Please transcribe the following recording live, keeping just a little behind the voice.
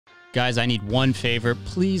Guys, I need one favor.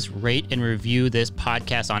 Please rate and review this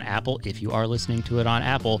podcast on Apple. If you are listening to it on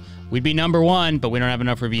Apple, we'd be number one, but we don't have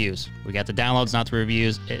enough reviews. We got the downloads, not the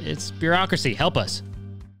reviews. It's bureaucracy. Help us.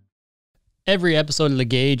 Every episode of The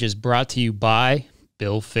Gauge is brought to you by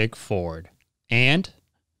Bill Fick Ford and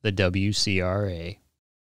the WCRA.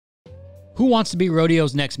 Who wants to be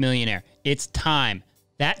rodeo's next millionaire? It's time.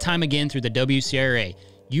 That time again through the WCRA.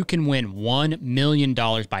 You can win $1 million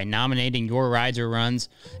by nominating your rides or runs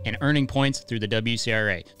and earning points through the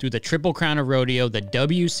WCRA. Through the Triple Crown of Rodeo, the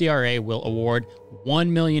WCRA will award $1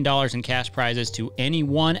 million in cash prizes to any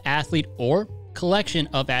one athlete or collection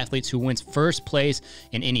of athletes who wins first place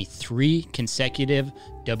in any 3 consecutive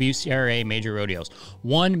WCRA major rodeos.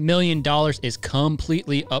 $1 million is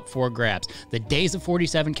completely up for grabs. The Days of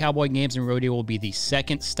 47 Cowboy Games and Rodeo will be the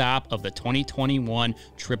second stop of the 2021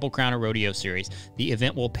 Triple Crown of Rodeo Series. The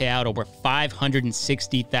event will pay out over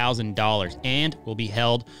 $560,000 and will be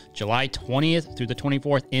held July 20th through the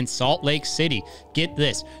 24th in Salt Lake City. Get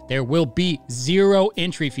this, there will be 0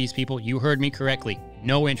 entry fees, people. You heard me correctly.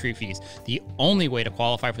 No entry fees. The only way to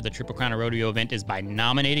qualify for the Triple Crown of Rodeo event is by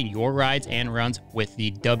nominating your rides and runs with the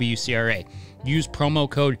WCRA. Use promo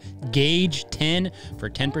code GAUGE10 for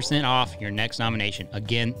 10% off your next nomination.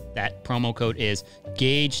 Again, that promo code is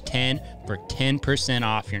GAUGE10 for 10%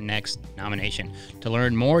 off your next nomination. To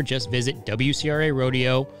learn more, just visit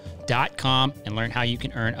WCRArodeo.com and learn how you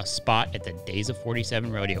can earn a spot at the Days of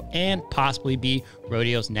 47 Rodeo and possibly be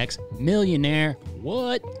rodeo's next millionaire.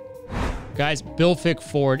 What? Guys, Bill Fick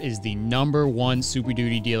Ford is the #1 Super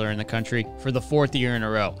Duty dealer in the country for the 4th year in a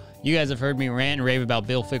row. You guys have heard me rant and rave about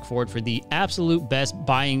Bill Fick Ford for the absolute best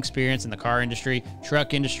buying experience in the car industry,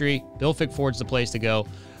 truck industry. Bill Fick Ford's the place to go.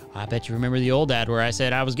 I bet you remember the old ad where I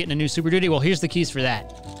said I was getting a new Super Duty. Well, here's the keys for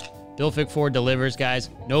that. Bill Fick Ford delivers, guys.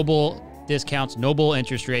 No bull discounts, no bull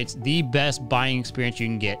interest rates, the best buying experience you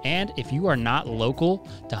can get. And if you are not local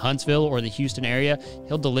to Huntsville or the Houston area,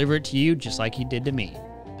 he'll deliver it to you just like he did to me.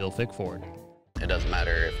 Bill Fick Ford. It doesn't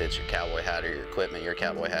matter if it's your cowboy hat or your equipment. Your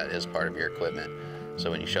cowboy hat is part of your equipment. So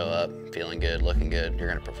when you show up feeling good, looking good, you're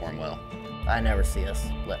going to perform well. I never see us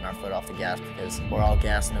letting our foot off the gas because we're all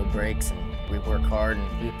gas, no brakes, and we work hard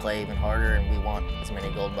and we play even harder, and we want as many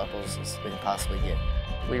gold buckles as we can possibly get.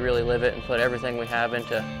 We really live it and put everything we have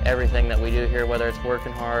into everything that we do here, whether it's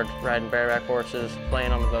working hard, riding bareback horses,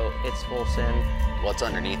 playing on the boat. It's full send. What's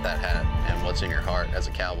underneath that hat and what's in your heart as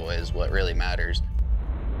a cowboy is what really matters.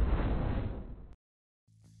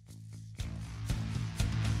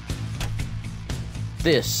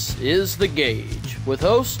 This is The Gauge with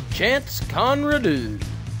host Chance Conradu.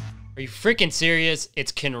 Are you freaking serious?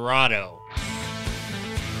 It's Conrado.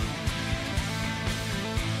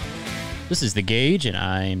 This is The Gauge, and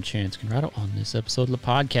I am Chance Conrado. On this episode of the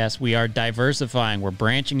podcast, we are diversifying. We're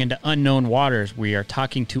branching into unknown waters. We are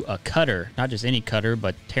talking to a cutter, not just any cutter,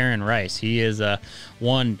 but Tarin Rice. He is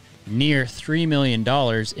won near $3 million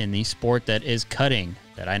in the sport that is cutting,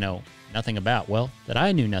 that I know nothing about. Well, that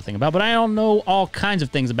I knew nothing about, but I don't know all kinds of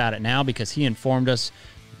things about it now because he informed us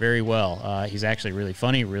very well. He's actually really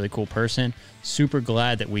funny, really cool person. Super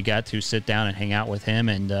glad that we got to sit down and hang out with him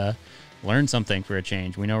and learn something for a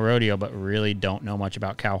change. We know rodeo, but really don't know much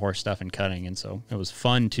about cow horse stuff and cutting, and so it was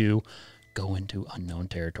fun to go into unknown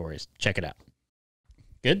territories. Check it out.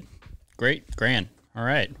 Good? Great? Grand. All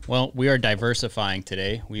right. Well, we are diversifying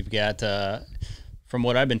today. We've got from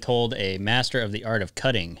what I've been told, a master of the art of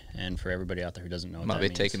cutting. And for everybody out there who doesn't know what that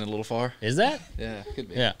means. Might be taking it a little far. Is that? Yeah, could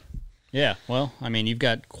be. Yeah. Yeah. Well, I mean, you've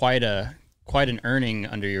got quite an earning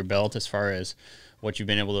under your belt as far as what you've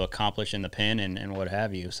been able to accomplish in the pen and what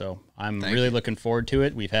have you. So I'm really looking forward to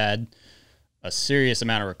it. We've had a serious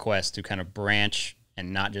amount of requests to kind of branch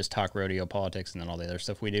and not just talk rodeo politics and then all the other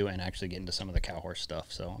stuff we do and actually get into some of the cow horse stuff.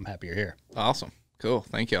 So I'm happy you're here. Awesome. Cool.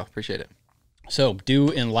 Thank you. Appreciate it. So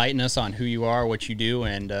do enlighten us on who you are, what you do,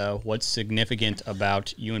 and what's significant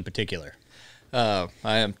about you in particular. I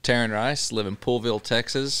am Tarin Rice, live in Poolville,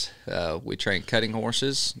 Texas. We train cutting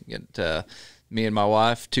horses. Get me and my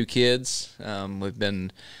wife, 2 kids. We've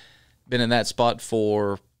been in that spot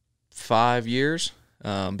for 5 years.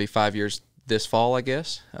 Be 5 years this fall, I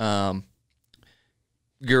guess.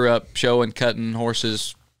 Grew up showing, cutting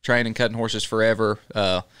horses, training, cutting horses forever.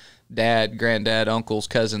 Dad, granddad, uncles,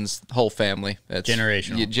 cousins, whole family. That's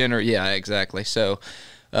generational. Yeah, exactly. So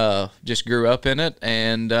just grew up in it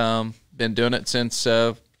and been doing it since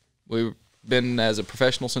we've been as a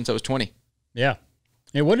professional since I was 20. Yeah.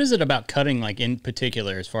 Hey, what is it about cutting, like in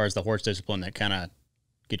particular, as far as the horse discipline, that kind of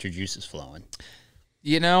get your juices flowing?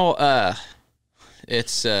 You know,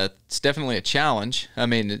 it's definitely a challenge. I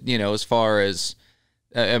mean, you know, as far as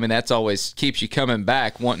I mean, that's always keeps you coming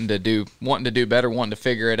back, wanting to do better, wanting to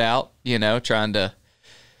figure it out. You know, trying to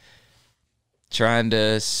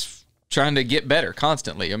get better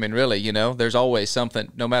constantly. I mean, really, you know, there's always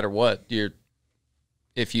something. No matter what,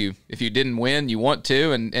 if you didn't win, you want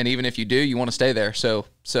to, and even if you do, you want to stay there. So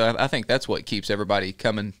I think that's what keeps everybody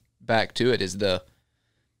coming back to it.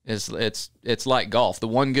 It's like golf. The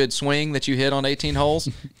one good swing that you hit on 18 holes,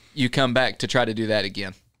 you come back to try to do that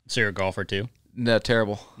again. So you're a golfer too? No,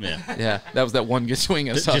 terrible. Yeah. That was that one good swing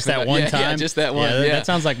I was talking just that about. one time? Yeah, just that one. Yeah, that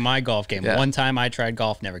sounds like my golf game. Yeah. One time I tried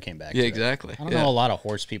golf, never came back. Yeah, to exactly. It. I don't know a lot of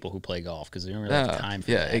horse people who play golf because they don't really have time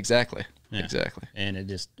for that. Yeah, exactly. Exactly. And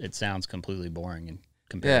it sounds completely boring in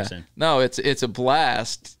comparison. Yeah. No, it's a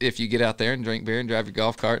blast if you get out there and drink beer and drive your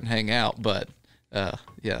golf cart and hang out, but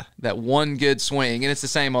that one good swing, and it's the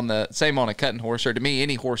same on a cutting horse, or to me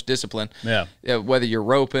any horse discipline. Yeah. Whether you're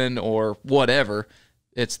roping or whatever,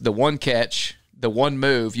 it's the one catch, the one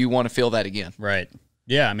move, you want to feel that again. Right.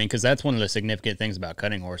 Yeah, I mean, because that's one of the significant things about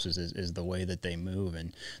cutting horses is the way that they move,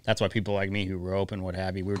 and that's why people like me who rope and what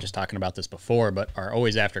have you, we were just talking about this before, but are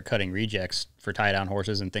always after cutting rejects for tie-down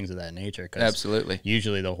horses and things of that nature. Absolutely.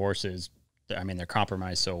 Usually the horses, I mean, they're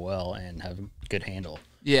compromised so well and have good handle.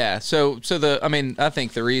 Yeah, so I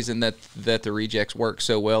think the reason that the rejects work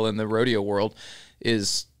so well in the rodeo world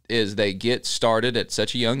is they get started at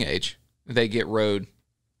such a young age. They get rode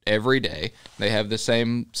every day. They have the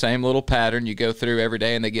same little pattern you go through every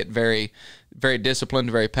day, and they get very, very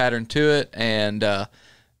disciplined, very patterned to it. And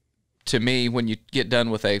to me, when you get done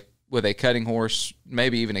with a cutting horse,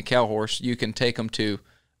 maybe even a cow horse, you can take them to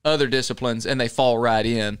other disciplines, and they fall right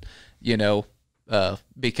in,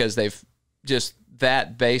 because they've just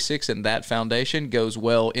that basics and that foundation goes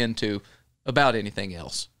well into about anything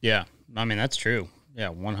else. Yeah, I mean, that's true. Yeah,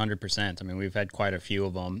 100%. I mean, we've had quite a few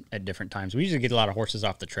of them at different times. We usually get a lot of horses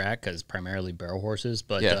off the track because primarily barrel horses,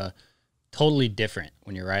 but totally different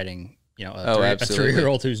when you're riding, a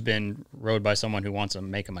 3-year-old who's been rode by someone who wants to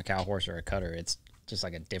make him a cow horse or a cutter. It's just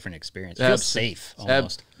like a different experience. It feels safe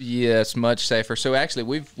almost. Yes, much safer. So actually,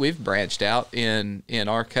 we've branched out in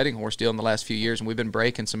our cutting horse deal in the last few years, and we've been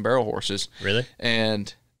breaking some barrel horses. Really?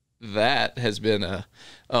 And that has been a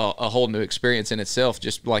whole new experience in itself.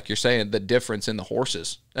 Just like you're saying, the difference in the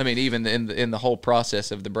horses. I mean, even in the whole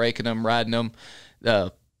process of the breaking them, riding them,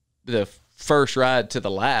 the first ride to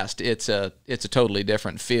the last, it's a totally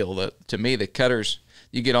different feel. To me, the cutters,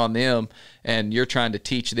 you get on them and you're trying to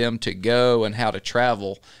teach them to go and how to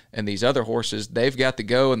travel, and these other horses, they've got the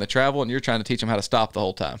go and the travel, and you're trying to teach them how to stop the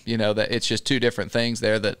whole time. That it's just two different things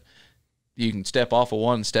there, that you can step off of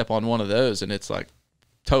one and step on one of those, and it's like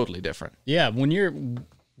totally different. Yeah, when you're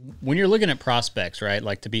looking at prospects, right,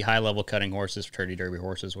 like to be high-level cutting horses, fraternity derby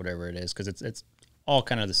horses, whatever it is, because it's all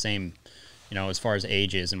kind of the same, as far as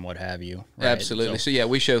ages and what have you. Right? Absolutely. So yeah,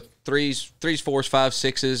 we show threes, 4s,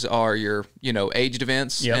 5s, 6s are your aged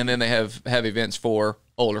events, and then they have events for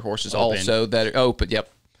older horses also that are open.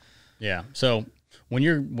 Yep. Yeah. So when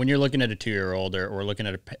you're looking at a 2-year-old or looking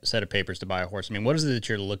at a set of papers to buy a horse, I mean, what is it that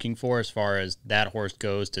you're looking for as far as that horse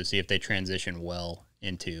goes to see if they transition well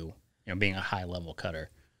into being a high-level cutter?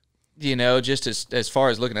 Just as far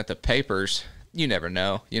as looking at the papers, you never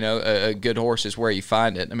know. A good horse is where you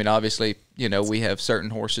find it. I mean, obviously, we have certain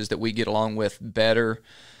horses that we get along with better,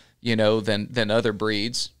 than other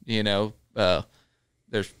breeds.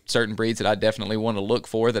 There's certain breeds that I definitely want to look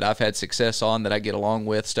for, that I've had success on, that I get along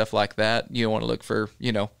with, stuff like that. You want to look for,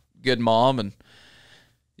 good mom, and,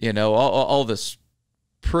 all this.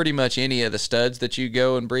 Pretty much any of the studs that you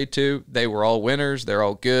go and breed to, they were all winners. They're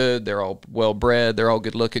all good. They're all well bred. They're all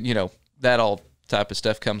good looking. That all type of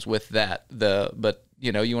stuff comes with that. But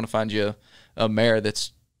you want to find you a mare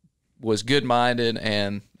was good minded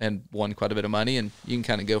and won quite a bit of money, and you can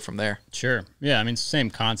kind of go from there. Sure. Yeah. I mean, it's the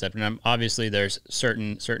same concept, and obviously there's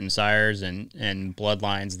certain sires and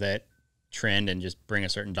bloodlines that trend and just bring a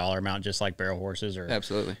certain dollar amount, just like barrel horses. Or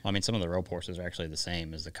absolutely. I mean, some of the rope horses are actually the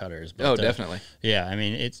same as the cutters. But, definitely. Yeah, I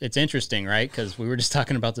mean, it's interesting, right? Because we were just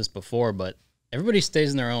talking about this before, but everybody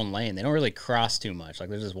stays in their own lane. They don't really cross too much. Like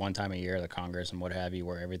there's this one time a year, the Congress and what have you,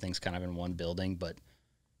 where everything's kind of in one building, but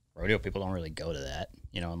rodeo people don't really go to that,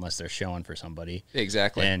 unless they're showing for somebody.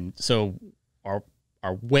 Exactly. And so our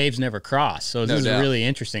waves never cross. So this is really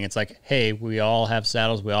interesting. It's like, hey, we all have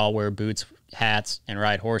saddles, we all wear boots, hats, and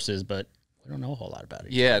ride horses, but we don't know a whole lot about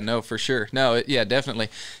it. Yeah, no, for sure. No, definitely.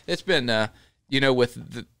 It's been,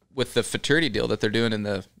 with the fraternity deal that they're doing in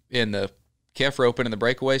the calf roping and the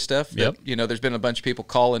breakaway stuff. Yep. There's been a bunch of people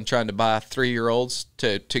calling trying to buy 3-year-olds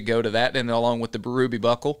to go to that, and along with the Ruby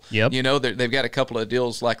Buckle. Yep. They've got a couple of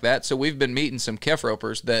deals like that. So we've been meeting some calf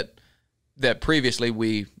ropers that previously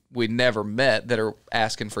we we never met that are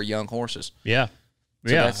asking for young horses. Yeah.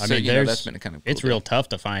 So yeah. that's, that's been a kind of cool it's real tough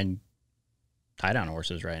to find tie down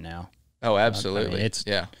horses right now. Oh, absolutely. I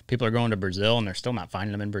mean, people are going to Brazil and they're still not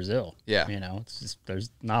finding them in Brazil. Yeah. It's just,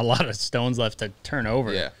 there's not a lot of stones left to turn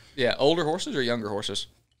over. Yeah. Yeah. Older horses or younger horses?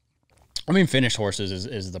 I mean, finished horses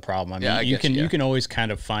is the problem. I mean, you can always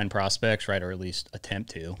kind of find prospects, right, or at least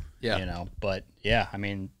attempt to. Yeah. But yeah, I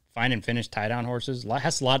mean, finding finished tie down horses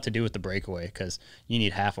has a lot to do with the breakaway because you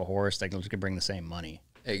need half a horse that can bring the same money.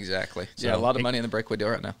 Exactly. So a lot of money in the breakaway deal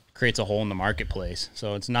right now. Creates a hole in the marketplace.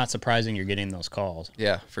 So it's not surprising you're getting those calls.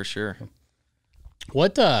 Yeah, for sure.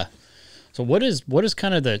 What is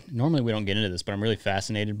kind of the, normally we don't get into this, but I'm really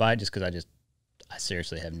fascinated by it just because I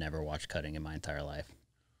seriously have never watched cutting in my entire life.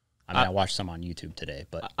 I mean, I watched some on YouTube today,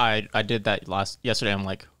 but I did that yesterday. I'm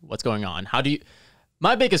like, what's going on?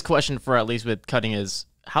 My biggest question for at least with cutting is,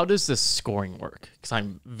 how does this scoring work? Because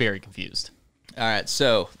I'm very confused. All right,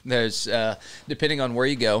 so there's depending on where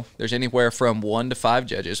you go, there's anywhere from 1 to 5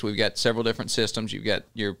 judges. We've got several different systems. You got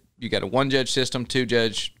a 1-judge system,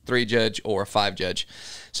 2-judge, 3-judge, or a 5-judge.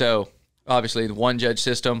 So obviously the 1-judge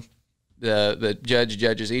system, the judge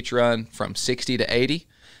judges each run from 60 to 80,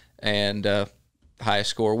 and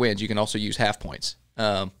highest score wins. You can also use half points.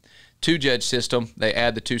 2-judge system, they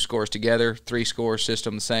add the 2 scores together. 3-score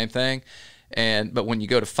system, the same thing. But when you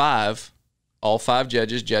go to 5, all 5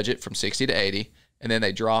 judges judge it from 60 to 80, and then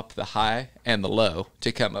they drop the high and the low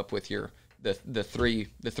to come up with the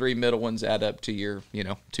three middle ones add up to your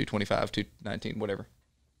 225, 219, whatever.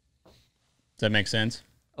 Does that make sense?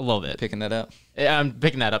 A little bit. Picking that up. Yeah, I'm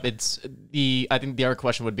picking that up. I think the other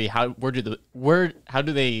question would be how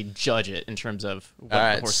do they judge it in terms of what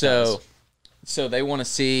the horse does? So they want to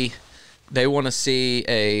see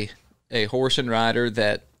a horse and rider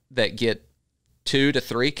that get 2 to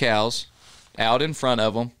 3 cows out in front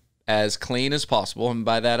of them as clean as possible. And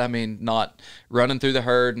by that, I mean not running through the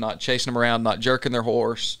herd, not chasing them around, not jerking their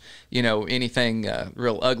horse, anything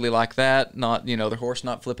real ugly like that. Not, their horse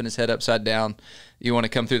not flipping his head upside down. You want to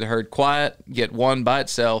come through the herd quiet, get one by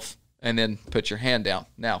itself, and then put your hand down.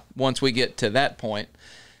 Now, once we get to that point,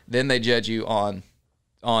 then they judge you on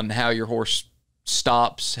how your horse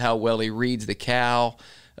stops, how well he reads the cow.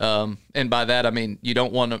 And by that, I mean, you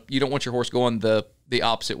don't want your horse going the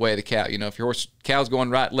opposite way of the cow. If your cow's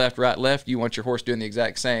going right, left, you want your horse doing the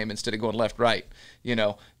exact same instead of going left, right.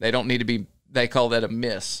 They don't need to be, they call that a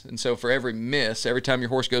miss. And so for every miss, every time your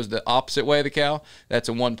horse goes the opposite way of the cow, that's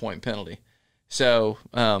a 1-point penalty. So,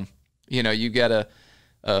 you got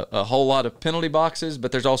a whole lot of penalty boxes,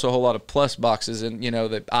 but there's also a whole lot of plus boxes. And,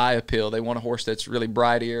 the eye appeal, they want a horse that's really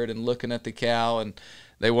bright-eared and looking at the cow, and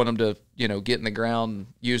they want them to, get in the ground,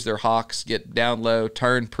 use their hocks, get down low,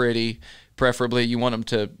 turn pretty. Preferably, you want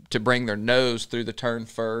them to bring their nose through the turn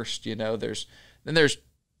first. There's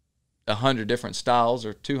 100 different styles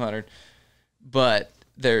or 200, but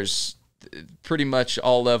there's pretty much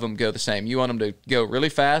all of them go the same. You want them to go really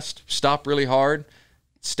fast, stop really hard,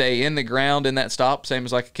 stay in the ground in that stop, same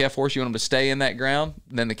as like a calf horse. You want them to stay in that ground,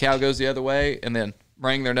 then the cow goes the other way, and then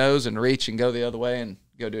bring their nose and reach and go the other way and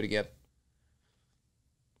go do it again.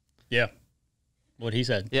 Yeah. What he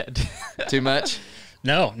said. Yeah. Too much?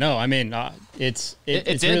 No. I mean, it's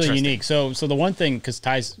really unique. So the one thing, because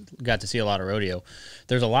Ty's got to see a lot of rodeo,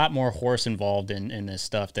 there's a lot more horse involved in this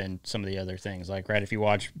stuff than some of the other things. Like, right, if you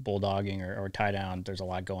watch bulldogging or tie down, there's a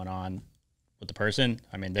lot going on with the person.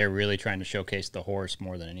 I mean, they're really trying to showcase the horse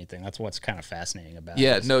more than anything. That's what's kind of fascinating about it.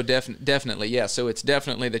 Yeah, no, definitely. Yeah, so it's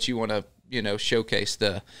definitely that you want to, showcase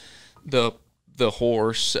the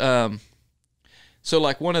horse. So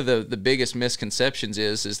like one of the biggest misconceptions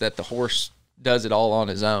is that the horse does it all on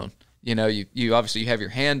his own. You obviously you have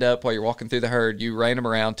your hand up while you're walking through the herd. You rein them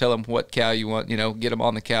around, tell them what cow you want, get them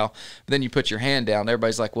on the cow. But then you put your hand down.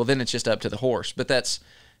 Everybody's like, well, then it's just up to the horse. But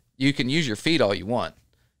you can use your feet all you want.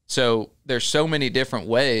 So there's so many different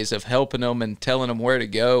ways of helping them and telling them where to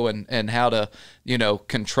go and how to,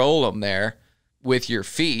 control them there with your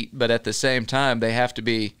feet. But at the same time, they have to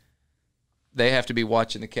be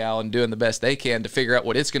watching the cow and doing the best they can to figure out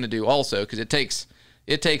what it's going to do also, because it takes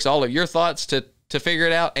all of your thoughts to figure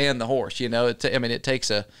it out, and the horse. It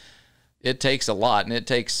takes a lot, and it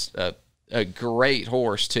takes a great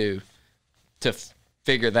horse to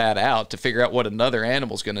figure that out, to figure out what another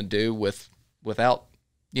animal's going to do without.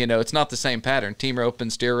 It's not the same pattern. Team roping,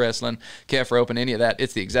 steer wrestling, calf roping, any of that.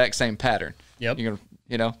 It's the exact same pattern. Yep. You're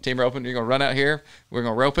gonna, team roping, you're gonna run out here. We're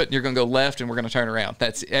gonna rope it. And you're gonna go left, and we're gonna turn around.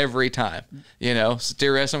 That's every time.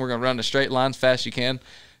 Steer wrestling, we're gonna run a straight line as fast as you can.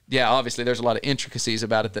 Yeah, obviously there's a lot of intricacies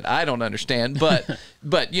about it that I don't understand, but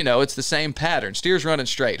it's the same pattern. Steer's running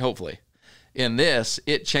straight. Hopefully, in this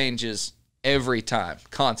it changes every time,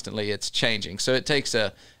 constantly. It's changing. So it takes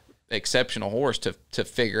a exceptional horse to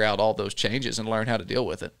figure out all those changes and learn how to deal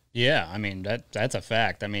with it. Yeah, I mean that's a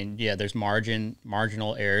fact. I mean, yeah, there's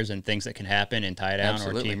marginal errors and things that can happen in tie down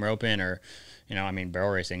or team roping or, I mean,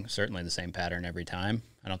 barrel racing, certainly the same pattern every time.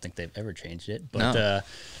 I don't think they've ever changed it, but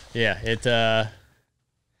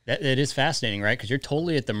it is fascinating, right? Because you're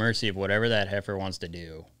totally at the mercy of whatever that heifer wants to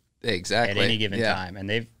do. Exactly. At any given time, and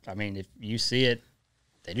if you see it,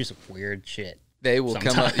 they do some weird shit. They will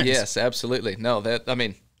sometimes. come up. Yes, absolutely. No,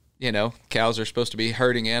 cows are supposed to be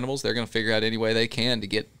herding animals. They're going to figure out any way they can to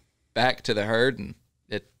get back to the herd, and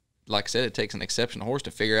like I said, it takes an exceptional horse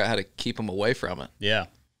to figure out how to keep them away from it. Yeah.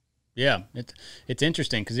 It's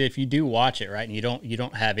interesting because if you do watch it, right, and you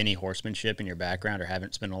don't have any horsemanship in your background or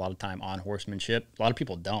haven't spent a lot of time on horsemanship, a lot of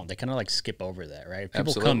people don't. They kind of like skip over that, right?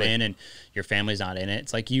 People come in and your family's not in it.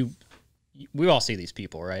 It's like we all see these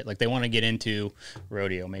people, right? Like they want to get into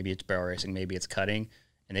rodeo, maybe it's barrel racing, maybe it's cutting,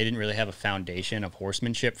 and they didn't really have a foundation of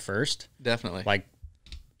horsemanship first. Definitely. Like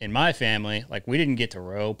in my family, like we didn't get to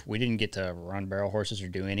rope, we didn't get to run barrel horses or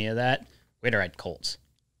do any of that. We had to ride colts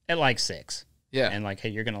at like 6. Yeah. And like, hey,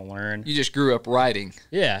 you're going to learn. You just grew up riding.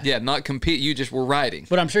 Yeah. Yeah, not compete. You just were riding.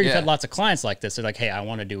 But I'm sure you've had lots of clients like this. They're like, hey, I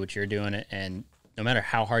want to do what you're doing. And no matter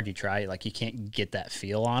how hard you try, like you can't get that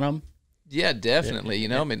feel on them. Yeah, definitely.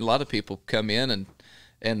 I mean, a lot of people come in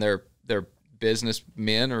and they're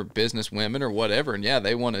businessmen or businesswomen or whatever. And yeah,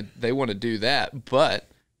 they want to do that, but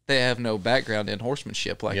they have no background in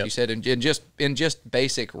horsemanship, like you said, in just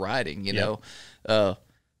basic riding, you know.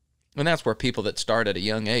 And that's where people that start at a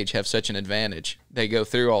young age have such an advantage. They go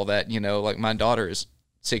through all that, like my daughter is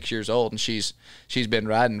 6 years old and she's been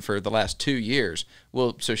riding for the last 2 years.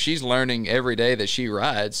 Well, so she's learning every day that she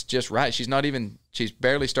rides just right. She's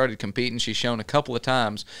barely started competing. She's shown a couple of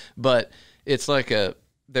times, but it's like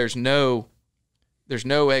there's no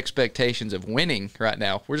expectations of winning right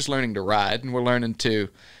now. We're just learning to ride and we're learning to,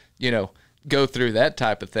 go through that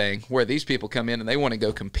type of thing where these people come in and they want to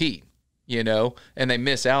go compete. And they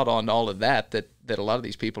miss out on all of that a lot of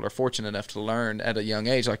these people are fortunate enough to learn at a young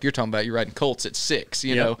age. Like you're talking about, you're riding colts at 6,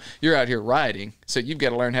 you're out here riding. So you've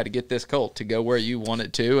got to learn how to get this colt to go where you want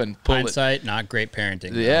it to and pull Hindsight, not great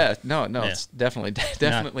parenting. Yeah, no, it's definitely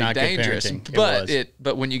not dangerous.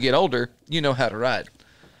 But when you get older, you know how to ride.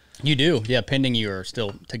 You do, yeah, pending you are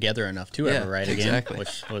still together enough to ever ride again,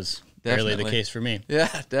 which was barely the case for me.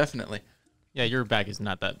 Yeah, definitely. Yeah, your back is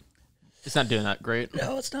not that. It's not doing that great.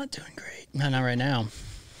 No, it's not doing great. Not right now.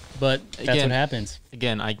 But that's what happens.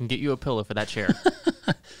 Again, I can get you a pillow for that chair.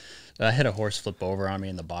 I had a horse flip over on me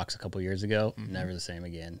in the box a couple years ago. Mm-hmm. Never the same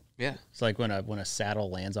again. Yeah. It's like when a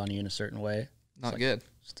saddle lands on you in a certain way. Not good.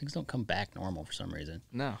 Things don't come back normal for some reason.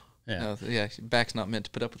 No. Yeah. No, your back's not meant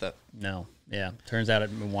to put up with that. No. Yeah. Turns out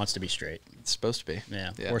it wants to be straight. It's supposed to be.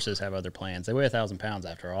 Yeah. Horses have other plans. They weigh 1,000 pounds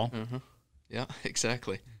after all. Mm-hmm. Yeah,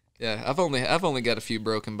 exactly. Yeah, I've only got a few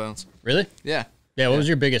broken bones. Really? Yeah. Yeah, what was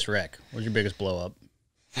your biggest wreck? What was your biggest blow up?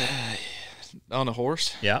 On a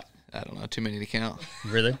horse? Yeah. I don't know, too many to count.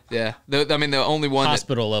 Really? Yeah. The only one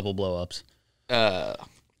hospital level blow ups.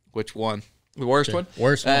 Which one? The worst one?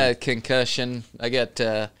 Worst one. Concussion. I got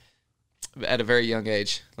at a very young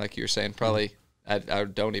age, like you were saying, probably I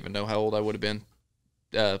don't even know how old I would have been.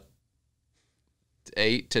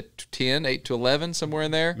 8 to 10, 8 to 11, somewhere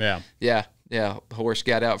in there. Yeah. Yeah. Yeah, the horse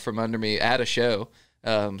got out from under me at a show.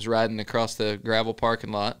 Was riding across the gravel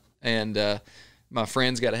parking lot, and my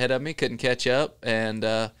friends got ahead of me, couldn't catch up, and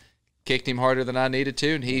kicked him harder than I needed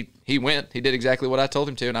to, and he went. He did exactly what I told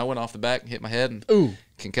him to, and I went off the back and hit my head, and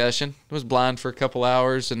concussion. I was blind for a couple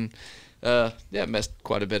hours, and messed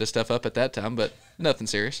quite a bit of stuff up at that time, but nothing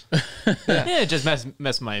serious. Yeah, just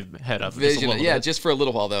messed my head up. Just just for a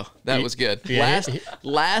little while, though. That was good. Yeah.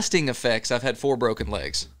 Lasting effects, I've had 4 broken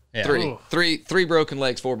legs. Yeah. Three broken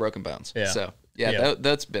legs, 4 broken bones. Yeah. So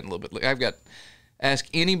that's been a little bit. I've got ask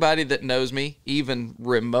anybody that knows me, even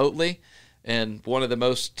remotely, and one of the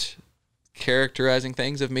most characterizing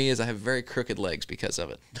things of me is I have very crooked legs because of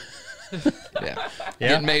it.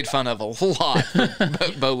 Getting made fun of a lot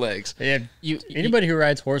for bow legs. Yeah, anybody who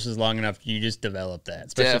rides horses long enough, you just develop that,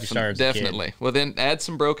 especially if you start as a definitely. kid. Well, then add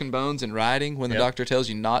some broken bones in riding when the doctor tells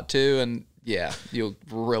you not to, and you'll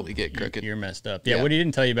really get crooked. You're messed up. Yeah, what he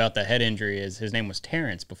didn't tell you about the head injury is his name was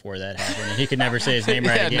Terrence before that happened, and he could never say his name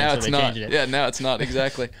right again, now so it's they not. changed it. Yeah, now it's not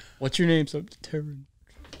exactly. What's your name? So Terrence.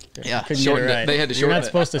 Yeah, Couldn't get it right. They had to shorten it. You're not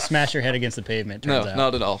supposed to smash your head against the pavement, turns out.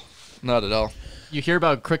 Not at all. Not at all. You hear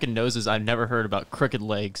about crooked noses. I've never heard about crooked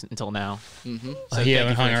legs until now. Mm-hmm. So you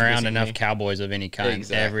haven't hung around enough cowboys of any kind.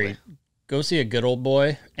 Exactly. Go see a good old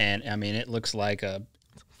boy, and I mean, it looks like a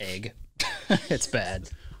egg. It's bad.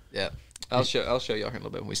 Yeah. I'll show y'all here in a little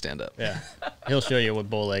bit when we stand up. Yeah. He'll show you what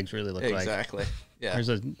bull legs really look like. Exactly. Yeah. There's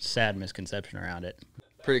a sad misconception around it.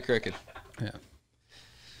 Pretty crooked. Yeah.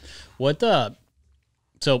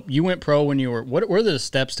 So you went pro when you were, what were the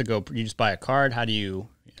steps to go? You just buy a card? How do you?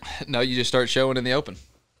 No, you just start showing in the open.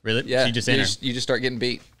 Really? Yeah. So you just enter? You just start getting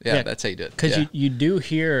beat. Yeah, that's how you do it. Because you do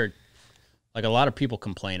hear, like, a lot of people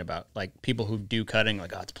complain about, like, people who do cutting,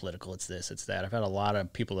 like, oh, it's political, it's this, it's that. I've had a lot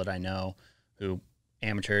of people that I know who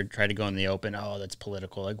amateur try to go in the open. Oh, that's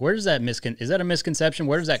political. Like, where does that is that a misconception?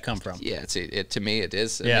 Where does that come from? Yeah, to me it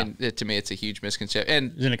is. Yeah. I mean, to me it's a huge misconception.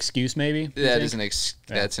 And is it an excuse maybe?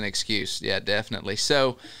 that's an excuse. Yeah, definitely.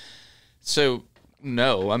 So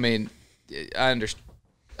no, I mean, I understand.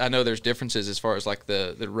 I know there's differences as far as like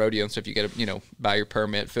the rodeo and stuff. You got to, buy your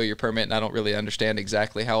permit, fill your permit, and I don't really understand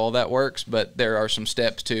exactly how all that works, but there are some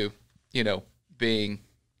steps to, being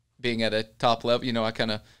at a top level. I kind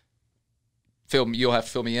of you'll have to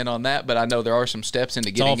fill me in on that, but I know there are some steps into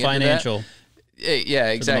getting into that. It's all financial.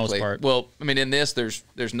 Yeah, exactly. For the most part. Well, I mean, in this,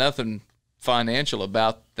 there's nothing financial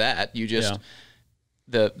about that. You just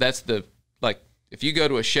if you go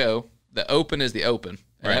to a show, the open is the open,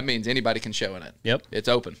 and Right. that means anybody can show in it. Yep. It's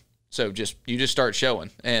open. So you just start showing,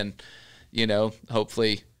 and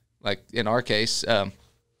hopefully, like in our case,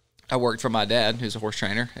 I worked for my dad, who's a horse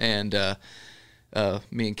trainer, and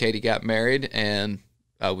me and Katie got married, and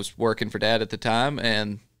I was working for Dad at the time,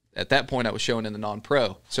 and at that point I was showing in the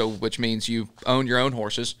non-pro, so which means you own your own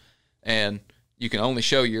horses, and you can only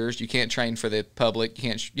show yours. You can't train for the public.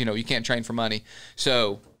 You can't train for money.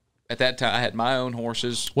 So at that time I had my own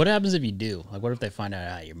horses. What happens if you do? Like, what if they find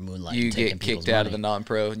out you're moonlighting? You taking get people's kicked out of money? the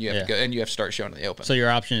non-pro, and you have to go, and you have to start showing in the open. So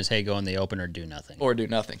your option is, hey, go in the open or do nothing. Or do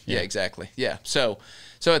nothing. Yeah, exactly. Yeah. So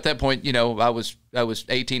at that point, I was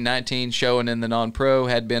 18, 19, showing in the non-pro,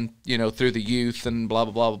 had been, through the youth and blah,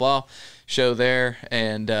 blah, blah, blah, blah, show there.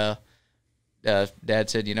 And Dad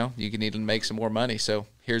said, you can even make some more money. So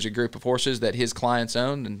here's a group of horses that his clients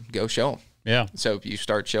own, and go show them. Yeah. So you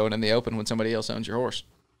start showing in the open when somebody else owns your horse.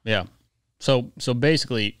 Yeah. So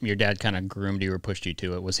basically, your dad kind of groomed you or pushed you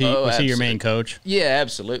to it. Was he your absolutely. main coach? Yeah,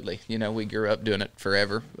 absolutely. We grew up doing it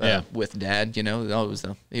forever. With Dad. He was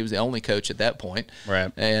the only coach at that point.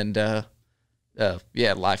 Right. And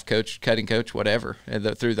life coach, cutting coach, whatever,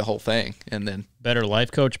 and through the whole thing. And then Better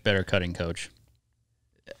life coach, better cutting coach.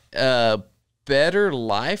 Better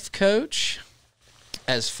life coach,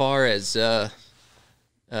 as far as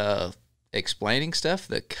explaining stuff.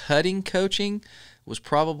 The cutting coaching was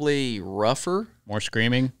probably rougher. More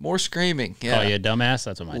screaming. Yeah. Oh, you a dumbass?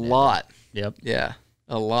 That's what my dad A lot. did. Yep. Yeah,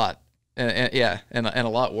 a lot. And a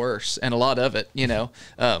lot worse, and a lot of it,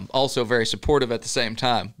 also very supportive at the same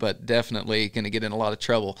time, but definitely going to get in a lot of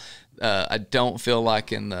trouble. I don't feel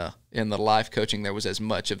like in the life coaching there was as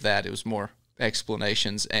much of that. It was more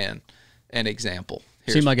explanations and an example.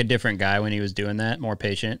 Seemed like a different guy when he was doing that, more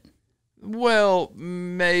patient. Well,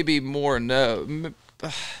 maybe more. No,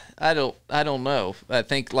 I don't know. I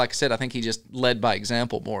think, like I said, I think he just led by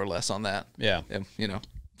example more or less on that. Yeah. And,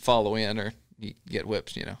 follow in or you get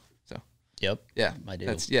whipped. So. Yep. Yeah, I do.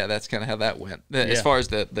 That's kind of how that went. As far as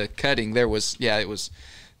the cutting, it was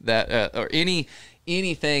that or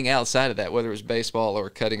anything outside of that, whether it was baseball or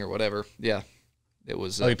cutting or whatever. Yeah, it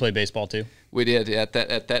was. Oh, you played baseball too? We did. Yeah,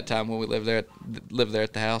 at that time when we lived there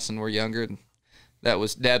at the house and we're younger, and Dad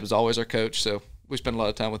was always our coach, so we spent a lot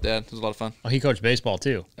of time with Dad. It was a lot of fun. Oh, he coached baseball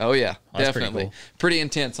too? Oh yeah, that's definitely. pretty cool. Pretty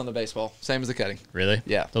intense on the baseball, same as the cutting. Really?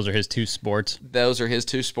 Yeah. Those are his two sports? Those are his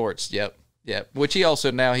two sports. Yep. Yeah, which he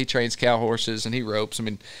also now he trains cow horses and he ropes. I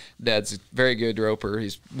mean, Dad's a very good roper.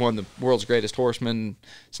 He's one of the world's greatest horsemen.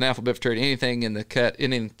 Snaffle, Bifford, anything in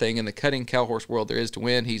the cutting cow horse world there is to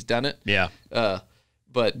win, he's done it. Yeah.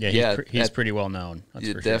 But he's pretty well known.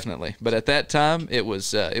 That's for definitely. Sure. But at that time, it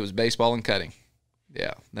was baseball and cutting.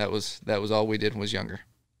 Yeah, that was all we did when I was younger.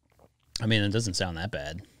 I mean, it doesn't sound that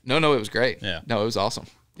bad. No, it was great. Yeah. No, it was awesome.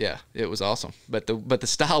 Yeah, it was awesome. But the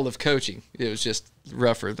style of coaching, it was just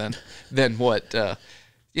rougher than what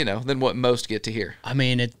than what most get to hear. I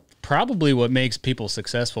mean, it's probably what makes people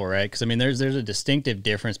successful, right? Because I mean, there's a distinctive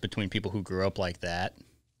difference between people who grew up like that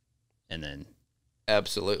and then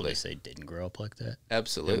absolutely they say didn't grow up like that.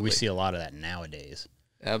 Absolutely, we see a lot of that nowadays.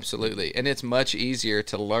 Absolutely, and it's much easier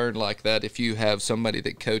to learn like that if you have somebody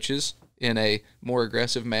that coaches in a more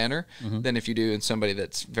aggressive manner than if you do in somebody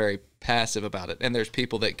that's very passive about it. And there's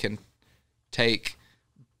people that can take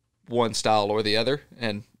one style or the other.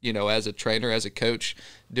 And, as a trainer, as a coach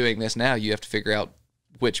doing this now, you have to figure out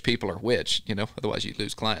which people are which, otherwise you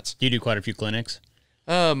lose clients. You do quite a few clinics?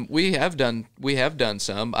 We have done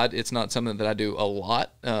some. It's not something that I do a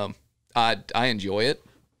lot. I enjoy it.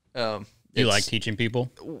 You like teaching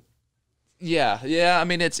people? Yeah. I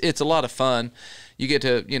mean, it's a lot of fun. You get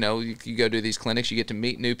to, you go do these clinics. You get to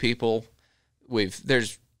meet new people.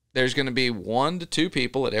 There's going to be 1 to 2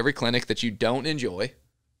 people at every clinic that you don't enjoy,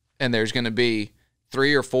 and there's going to be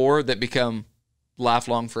 3 or 4 that become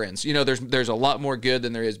lifelong friends. There's a lot more good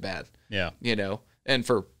than there is bad. Yeah. And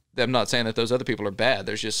I'm not saying that those other people are bad.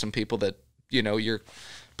 There's just some people that, your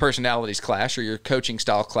personalities clash or your coaching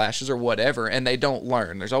style clashes or whatever, and they don't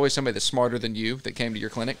learn. There's always somebody that's smarter than you that came to your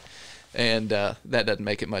clinic, and that doesn't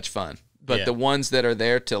make it much fun. But the ones that are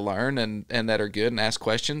there to learn and that are good and ask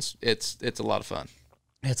questions, it's a lot of fun.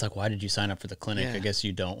 It's like, why did you sign up for the clinic? Yeah. I guess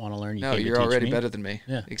you don't want to learn. No, you're already better than me.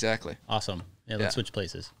 Yeah, exactly. Awesome. Yeah, let's switch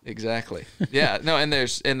places. Exactly. Yeah. No, and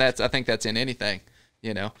that's I think that's in anything,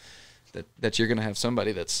 that you're gonna have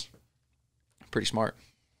somebody that's pretty smart.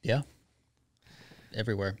 Yeah.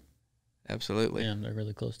 Everywhere. Absolutely. Yeah, they're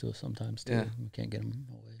really close to us sometimes too. Yeah. We can't get them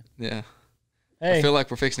away. Yeah. Hey. I feel like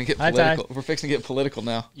we're fixing to get political. We're fixing to get political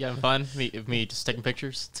now. You having fun? Me just taking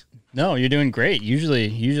pictures? No, you're doing great. Usually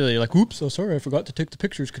like, oops, so sorry, I forgot to take the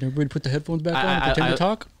pictures. Can everybody put the headphones back on and pretend to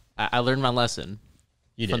talk? I learned my lesson.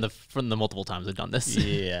 You did. From the multiple times I've done this.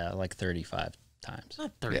 Yeah, like 35 times.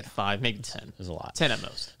 Not 35, maybe 10. There's a lot. 10 at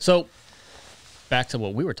most. So, back to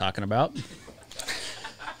what we were talking about.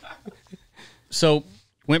 So,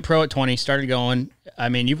 went pro at 20, started going. I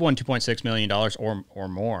mean, you've won $2.6 million or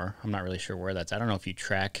more. I'm not really sure where that's. I don't know if you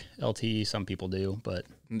track LT. Some people do, but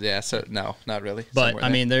yeah. So no, not really. But I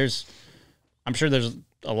mean, I'm sure there's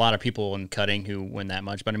a lot of people in cutting who win that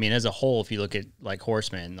much. But I mean, as a whole, if you look at like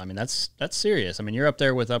horsemen, I mean, that's serious. I mean, you're up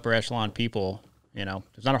there with upper echelon people.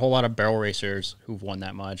 There's not a whole lot of barrel racers who've won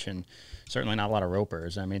that much, and certainly not a lot of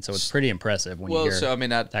ropers. I mean, so it's pretty impressive when you hear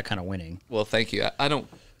that kind of winning. Well, thank you. I don't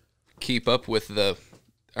keep up with the.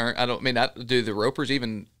 Do the ropers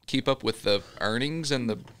even keep up with the earnings and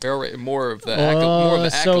the barrel more of the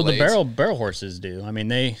accolades? So the barrel horses do. I mean,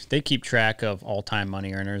 they keep track of all time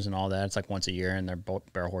money earners and all that. It's like once a year in their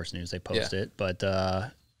barrel horse news they post it. But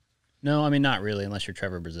no, I mean not really unless you're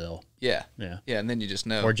Trevor Brazil. Yeah, and then you just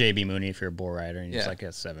know. Or JB Mooney if you're a bull rider and you're just like a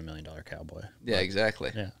 $7 million cowboy. Yeah,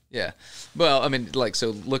 exactly. Yeah. Well, I mean, like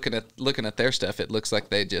so looking at their stuff, it looks like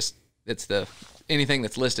it's anything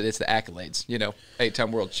that's listed, it's the accolades,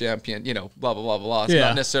 8-time world champion, blah, blah, blah, blah. It's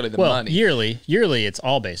not necessarily the money. Yearly, it's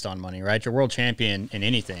all based on money, right? You're world champion in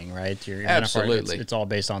anything, right? Absolutely. It's all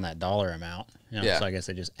based on that dollar amount. So I guess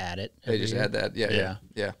they just add it. They just add that.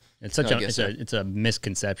 Yeah. It's it's a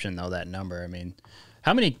misconception though, that number. I mean,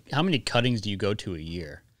 how many cuttings do you go to a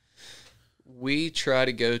year? We try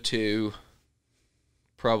to go to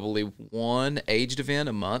probably one aged event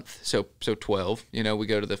a month, so 12. We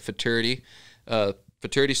go to the Futurity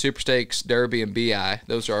Super Stakes, Derby, and BI.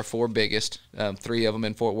 Those are our 4 biggest. 3 of them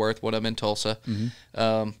in Fort Worth, 1 of them in Tulsa.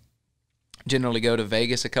 Mm-hmm. Generally go to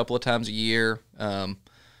Vegas a couple of times a year.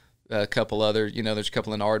 A couple other, there's a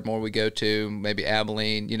couple in Ardmore we go to, maybe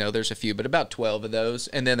Abilene. There's a few, but about 12 of those.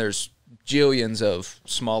 And then there's jillions of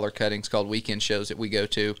smaller cuttings called weekend shows that we go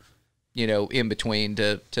to. In between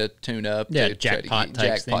to tune up. Jackpot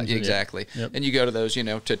things. Exactly. Yep. And you go to those,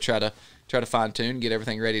 to try to fine tune, get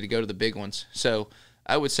everything ready to go to the big ones. So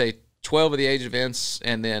I would say 12 of the age events,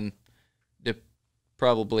 and then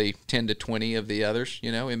probably 10 to 20 of the others,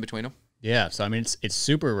 in between them. Yeah. So I mean, it's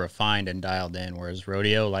super refined and dialed in. Whereas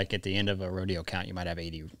rodeo, like at the end of a rodeo count, you might have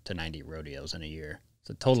 80 to 90 rodeos in a year. It's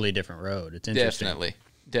a totally different road. It's interesting.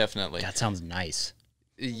 Definitely. That sounds nice.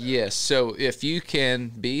 Yes. So if you can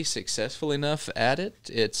be successful enough at it,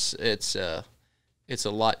 it's a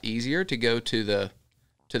lot easier to go to the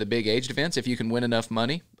big aged events if you can win enough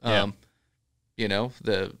money. To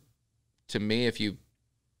me,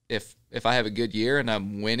 if I have a good year and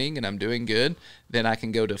I'm winning and I'm doing good, then I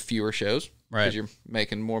can go to fewer shows. Right. Because you're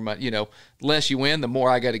making more money. Less you win, the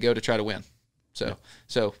more I got to go to try to win. So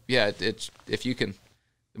it's if you can.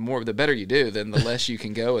 The better you do, then the less you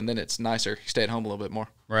can go, and then it's nicer. You stay at home a little bit more.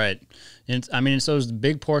 Right. And so is the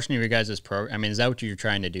big portion of your guys' program. I mean, is that what you're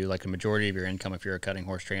trying to do? Like the majority of your income, if you're a cutting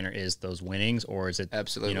horse trainer, is those winnings, or is it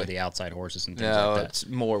absolutely the outside horses and things like that? No, it's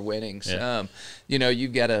more winnings. Yeah.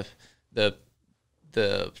 You've got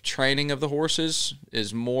the training of the horses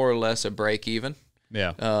is more or less a break even.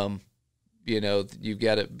 Yeah. You've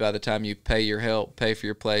got it by the time you pay your help, pay for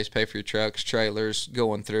your place, pay for your trucks, trailers,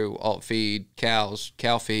 going through alt feed, cow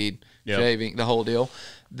feed, shaving, the whole deal.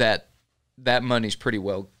 That money's pretty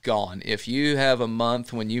well gone. If you have a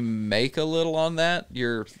month when you make a little on that,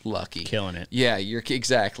 you're lucky. Killing it. Yeah, you're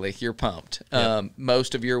pumped. Yep.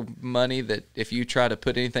 Most of your money that if you try to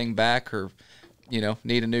put anything back or,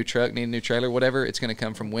 need a new truck, need a new trailer, whatever, it's going to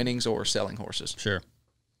come from winnings or selling horses. Sure.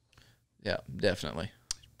 Yeah, definitely.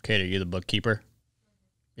 Kate, are you the bookkeeper?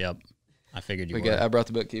 Yep. I figured you would. I brought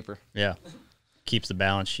the bookkeeper. Yeah. Keeps the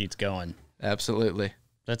balance sheets going. Absolutely.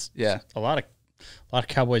 That's yeah. A lot of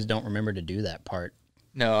Cowboys don't remember to do that part.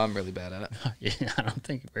 No, I'm really bad at it. Yeah, I don't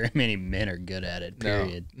think very many men are good at it,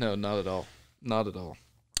 period. No, not at all. Not at all.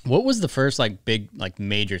 What was the first big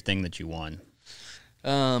major thing that you won?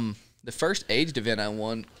 The first aged event I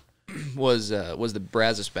won was the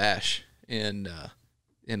Brazos Bash in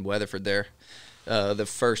Weatherford there. The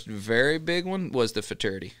first very big one was the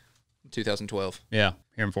Futurity, 2012. Yeah,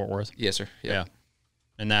 here in Fort Worth. Yes, sir. Yeah.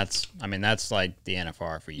 And that's like the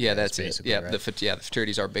NFR for you. Yeah, guys, that's basically, it. Yeah, right? the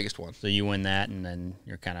Futurity is our biggest one. So you win that, and then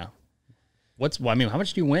you're kind of. How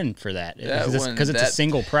much do you win for that? Because it's a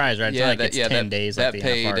single prize, right? It's not like it's 10 days like the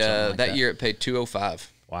paid, NFR or something like that. year it paid $205,000.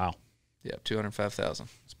 Wow. Yeah, $205,000.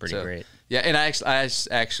 It's pretty great. Yeah, and I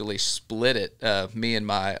actually split it. Me and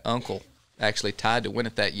my uncle actually tied to win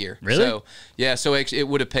it that year. Really? So so it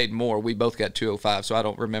would have paid more. We both got $205,000. So I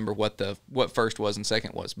don't remember what first was and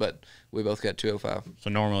second was, but we both got $205,000.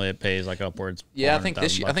 So normally it pays upwards. Yeah, I think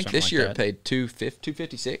this year it paid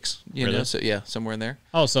 $256,000. Really? Know, so yeah, somewhere in there.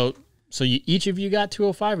 Oh, so each of you got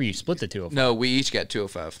 $205,000, or you split the $205,000? No, we each got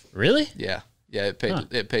 $205,000. Really? Yeah. Yeah, it paid.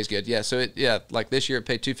 It pays good. Yeah, so like this year it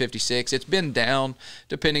paid $256,000. It's been down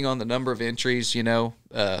depending on the number of entries.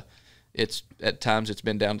 It's at times it's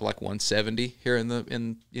been down to like $170 here in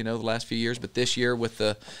the last few years. But this year with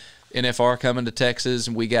the NFR coming to Texas,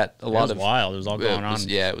 and we got a lot of wild. It was all going on.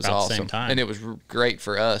 It was about awesome, the same time. and it was great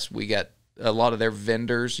for us. We got a lot of their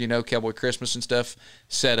vendors, Cowboy Christmas and stuff,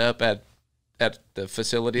 set up at the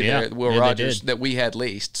facility there at Will Rogers that we had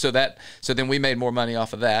leased. So then we made more money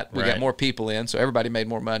off of that. We got more people in, so everybody made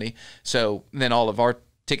more money. So then all of our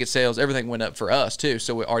ticket sales, everything went up for us too.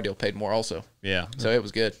 So our deal paid more also. Yeah. So it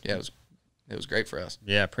was good. Yeah, it was great for us.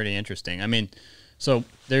 Yeah, pretty interesting. I mean, so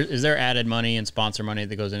is there added money and sponsor money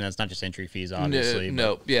that goes in? That's not just entry fees, obviously.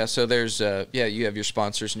 No. Yeah. So there's you have your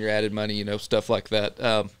sponsors and your added money, stuff like that.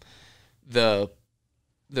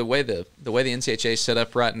 The way the NCHA is set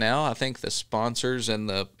up right now, I think the sponsors and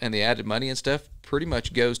the added money and stuff pretty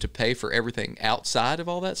much goes to pay for everything outside of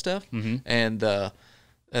all that stuff, and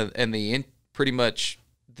pretty much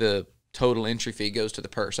the total entry fee goes to the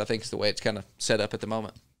purse. I think is the way it's kind of set up at the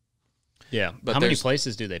moment. Yeah, but how many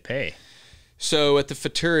places do they pay? So at the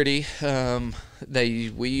Futurity,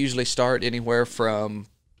 we usually start anywhere from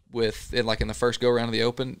in the first go around of the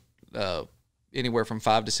Open, anywhere from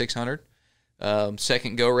 500 to 600.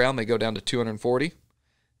 Second go around, they go down to 240,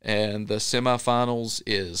 and the semifinals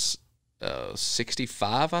is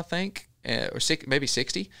 65, I think, or maybe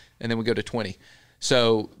 60, and then we go to 20.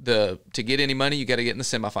 So to get any money, you got to get in the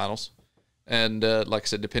semifinals, and like I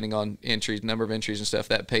said, depending on entries, number of entries and stuff,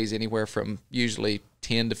 that pays anywhere from usually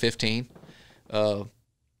 10 to 15, and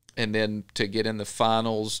then to get in the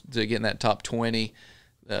finals, to get in that top 20.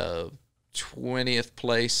 20th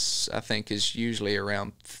place, I think, is usually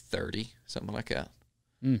around 30, something like that.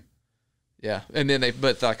 Yeah, and then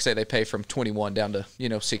but like I say, they pay from 21 down to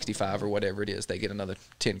 65 or whatever it is. They get another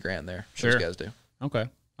 10 grand there. Sure. Those guys do. Okay,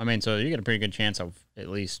 I mean, so you get a pretty good chance of at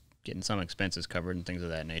least getting some expenses covered and things of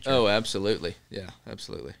that nature. Oh, absolutely. Yeah,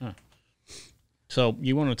 absolutely. Huh. So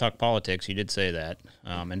you want to talk politics? You did say that.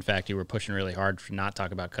 In fact, you were pushing really hard to not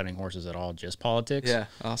talk about cutting horses at all, just politics. Yeah,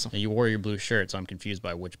 awesome. And you wore your blue shirt, so I'm confused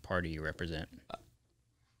by which party you represent.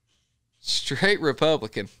 Straight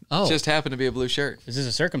Republican. Oh. Just happened to be a blue shirt. This is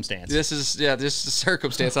a circumstance. This is a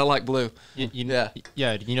circumstance. I like blue.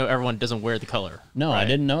 Everyone doesn't wear the color. No, right? I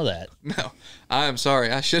didn't know that. No, I am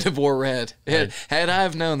sorry. I should have wore red. Had I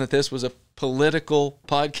have known that this was a political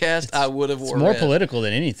podcast, I would have worn It's more red. political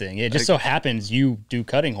than anything. It just so happens you do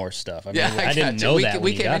cutting horse stuff. I mean, I didn't know that.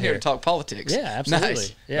 We came in here to talk politics. Yeah, absolutely.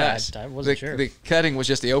 Nice. Yeah, nice. I wasn't sure. The cutting was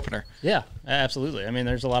just the opener. Yeah, absolutely. I mean,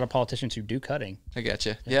 there's a lot of politicians who do cutting. I got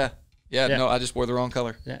you. Yeah. No, I just wore the wrong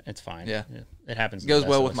color. Yeah, it's fine. Yeah. It happens. It goes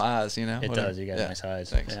well with my eyes, It whatever. does. You got nice eyes.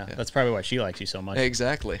 Thanks. Yeah. Yeah. That's probably why she likes you so much.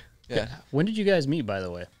 Exactly. Yeah. When did you guys meet, by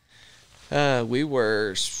the way? We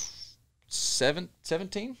were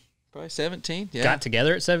 17, probably 17. Yeah. Got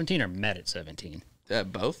together at 17 or met at 17?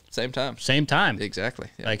 Both, same time. Same time. Exactly.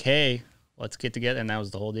 Yeah. Like, hey, let's get together, and that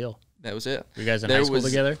was the whole deal. That was it. Were you guys in high school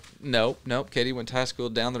together? Nope. Katie went to high school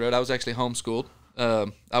down the road. I was actually homeschooled.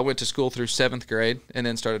 I went to school through 7th grade and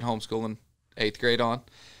then started homeschooling 8th grade on.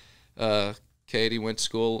 Katie went to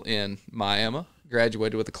school in Miami,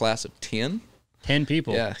 graduated with a class of 10. 10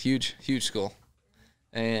 people. Yeah, huge school.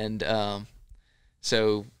 And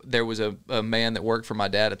so there was a man that worked for my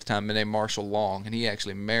dad at the time named Marshall Long, and he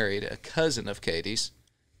actually married a cousin of Katie's.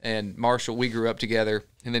 And Marshall, we grew up together,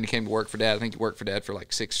 and then he came to work for Dad. I think he worked for Dad for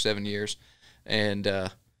like 6 or 7 years. And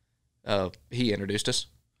he introduced us.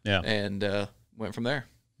 Yeah. And went from there.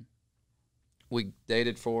 we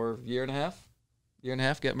dated for a year and a half,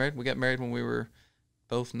 got married. We got married when we were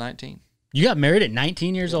both 19. You got married at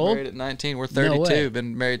 19 years old? Married at 19. We're No 32. way.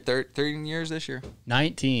 Been married 13 years this year.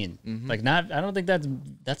 19. Mm-hmm. Like, not. I don't think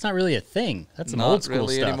that's not really a thing. That's some Not old school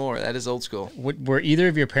really stuff. anymore. That is old school. Were either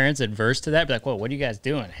of your parents adverse to that? Be like, whoa, what are you guys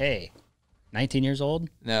doing? Hey, 19 years old?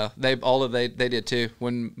 No, they did too.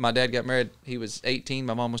 When my dad got married, he was 18.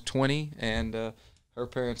 My mom was 20, and her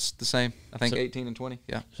parents the same. I think 18 and 20.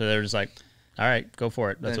 Yeah. So they're just like, all right, go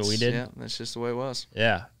for it. That's what we did. Yeah, that's just the way it was.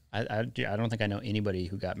 Yeah. I don't think I know anybody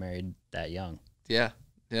who got married that young. Yeah.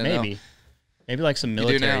 Yeah. Maybe. No. Maybe like some do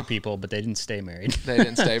military now. people, but they didn't stay married. They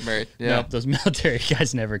didn't stay married. Yeah. No, those military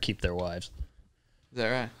guys never keep their wives. Is that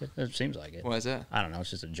right? It seems like it. Why is that? I don't know. It's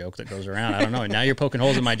just a joke that goes around. I don't know. Now you're poking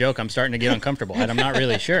holes in my joke. I'm starting to get uncomfortable, and I'm not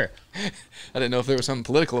really sure. I didn't know if there was something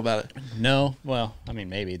political about it. No. Well, I mean,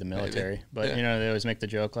 maybe the military. But, Yeah. you know, they always make the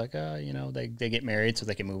joke like, they get married so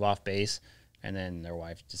they can move off base, and then their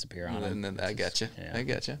wife disappear on them. And then I got you. Yeah. I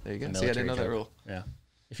got you. There you go. A See, I didn't know that military rule. joke. Yeah.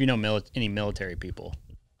 If you know any military people,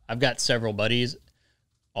 I've got several buddies,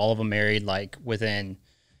 all of them married like within,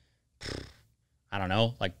 I don't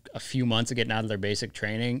know, like a few months of getting out of their basic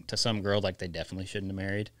training to some girl like they definitely shouldn't have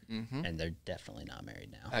married. Mm-hmm. And they're definitely not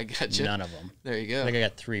married now. I got you. None of them. There you go. Like I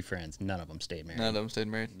got 3 friends. None of them stayed married. None of them stayed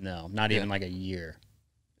married. No, not even like a year.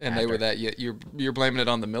 And they were that. You're blaming it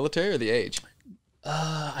on the military or the age?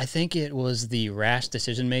 I think it was the rash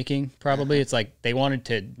decision making. Probably it's like they wanted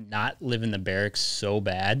to not live in the barracks so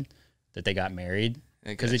bad that they got married.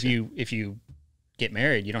 Because if you get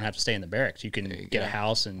married, you don't have to stay in the barracks. You can get a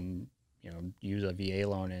house and use a VA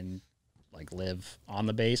loan and like live on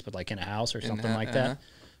the base, but like in a house or something like that.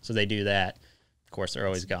 So they do that. Of course, they're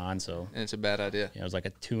always gone. So and it's a bad idea. it was like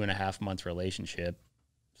a 2.5 month relationship.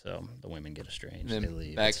 So the women get estranged. Then They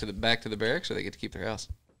leave. back to the barracks, or they get to keep their house.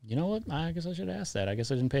 You know what? I guess I should ask that. I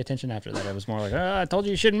guess I didn't pay attention after that. I was more like, I told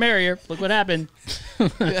you shouldn't marry her. Look what happened. Yeah,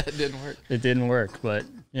 it didn't work. It didn't work. But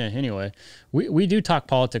yeah, anyway, we do talk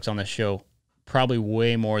politics on this show probably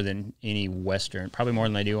way more than any Western, probably more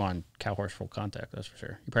than they do on Cow Horse Full Contact. That's for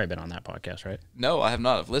sure. You've probably been on that podcast, right? No, I have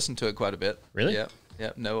not. I've listened to it quite a bit. Really? Yeah.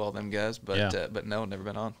 Know all them guys, but but no, never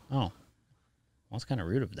been on. Oh, well, it's kind of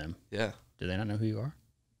rude of them. Yeah. Do they not know who you are?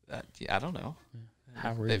 I don't know.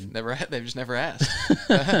 How rude. They've just never asked.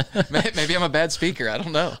 Maybe I'm a bad speaker. I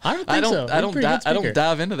don't know. I don't think so. I You're a pretty good don't speaker.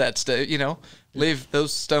 dive into that stuff. Leave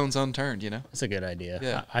those stones unturned. That's a good idea.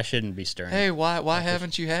 Yeah. I shouldn't be stirring. Hey, why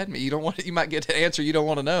haven't you had me? You might get the answer you don't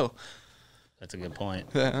want to know. That's a good point.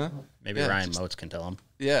 Uh-huh. Maybe Yeah, Ryan Moats can tell him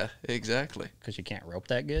Yeah, exactly. because you can't rope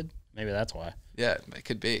that good. Maybe that's why. Yeah, it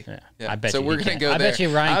could be. Yeah. I bet so you we're he gonna can't. go I there. bet you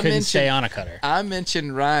Ryan couldn't mentioned- stay on a cutter. I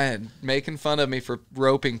mentioned Ryan making fun of me for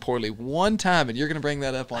roping poorly one time, and you're going to bring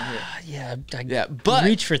that up on here. Yeah, But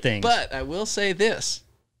reach for things. But I will say this: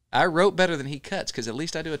 I rope better than he cuts because at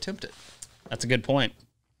least I do attempt it. That's a good point.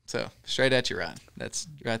 So straight at you, Ryan. That's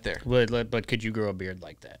right there. But could you grow a beard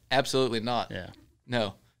like that? Absolutely not. Yeah.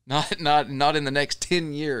 No. Not in the next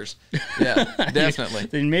 10 years. Yeah, definitely.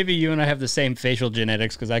 Then maybe you and I have the same facial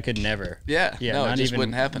genetics because I could never. Yeah. No, it just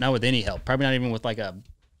wouldn't happen. Not with any help. Probably not even with like a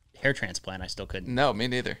hair transplant. I still couldn't. No, me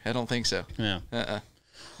neither. I don't think so. Yeah. Not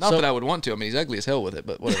So- that I would want to. I mean, he's ugly as hell with it,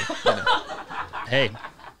 but whatever. Hey.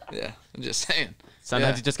 Yeah, I'm just saying.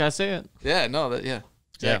 Sometimes Yeah. you just gotta say it. Yeah, no, Yeah.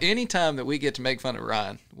 Any time that we get to make fun of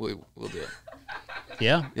Ryan, we'll do it.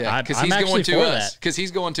 Yeah. Yeah, because I'm he's actually going to for us. that. Because he's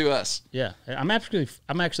going to us. Yeah. I'm actually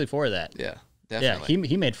for that. Yeah, Yeah. definitely.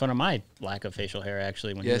 He made fun of my lack of facial hair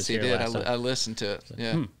actually when he was Yes, he here did. last time. I listened to it.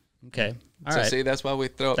 Yeah. Okay. All So right. see, that's why we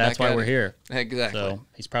throw it That's back why at we're him. here. Exactly. So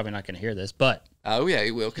he's probably not going to hear this, but Oh yeah, he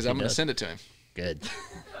will because I'm going to does. send it to him. good.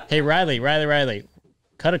 Hey, Riley,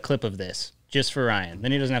 cut a clip of this just for Ryan.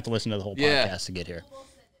 Then he doesn't have to listen to the whole Yeah. podcast to get here.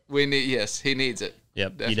 We need. Yes, he needs it.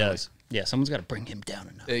 Yep, Definitely. he does. Yeah, someone's got to bring him down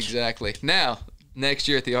a notch. Exactly. Now, next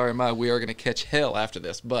year at the RMI, we are going to catch hell after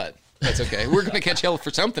this, but that's okay. We're going to catch hell for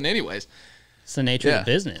something anyways. It's the nature of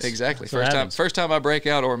the business. Exactly. That's what happens. First time I break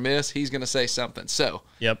out or miss, he's going to say something. So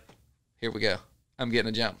Yep. here we go. I'm getting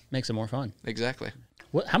a jump. Makes it more fun. Exactly.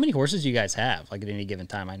 How many horses do you guys have, like, at any given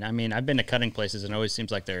time? I mean, I've been to cutting places, and it always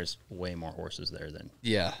seems like there's way more horses there than...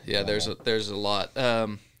 Yeah. There's a lot.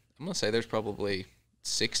 I'm going to say there's probably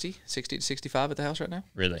 60 to 65 at the house right now.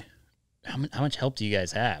 Really? How much help do you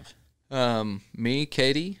guys have? Me,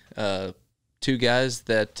 Katie, 2 guys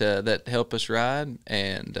that help us ride,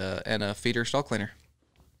 and a feeder stall cleaner.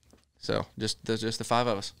 So just the 5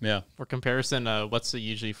 of us. Yeah. For comparison, what's the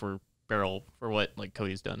usually for barrel for what like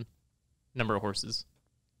Cody's done? Number of horses.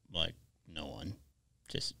 Like, no one.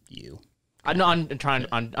 Just you. I know I'm trying.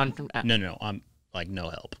 No. I'm, like, no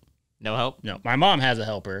help. No help. No. My mom has a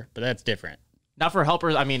helper, but that's different. Not for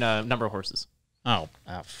helpers. I mean, number of horses. Oh,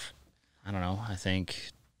 I don't know.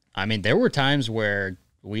 I mean, there were times where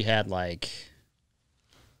we had like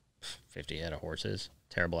 50 head of horses.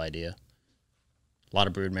 Terrible idea. A lot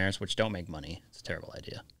of brood mares, which don't make money. It's a terrible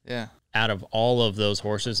idea. Yeah. Out of all of those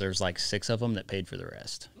horses, there's like 6 of them that paid for the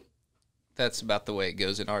rest. That's about the way it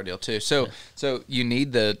goes in our deal too. So you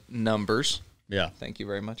need the numbers. Yeah. Thank you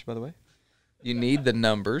very much, by the way. You need the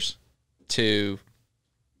numbers to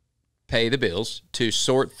pay the bills, to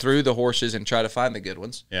sort through the horses and try to find the good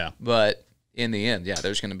ones. Yeah. But in the end,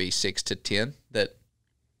 there's going to be 6 to 10 that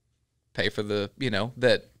pay for the,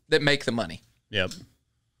 that make the money. Yep.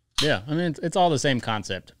 Yeah. I mean, it's all the same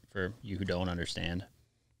concept for you who don't understand.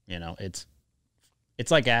 It's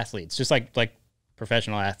like athletes, just like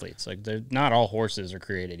professional athletes. Like, they're not all horses are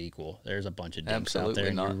created equal. There's a bunch of dinks out there,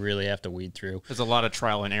 and you really have to weed through. There's a lot of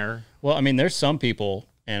trial and error. Well, I mean, there's some people,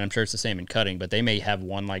 and I'm sure it's the same in cutting, but they may have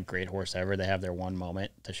one like great horse ever. They have their one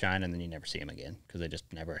moment to shine, and then you never see them again because they just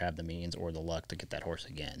never have the means or the luck to get that horse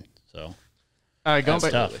again. So,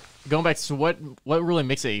 going back to what really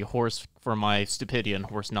makes a horse, for my stupidity and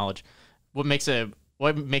horse knowledge, what makes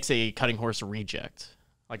a cutting horse a reject?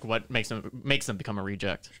 Like, what makes them become a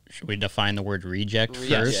reject? Should we define the word reject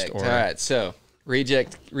first? Or? All right, so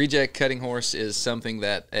reject cutting horse is something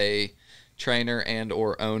that a trainer and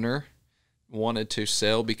or owner wanted to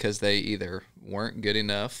sell because they either weren't good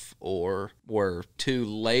enough or were too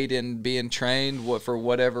late in being trained for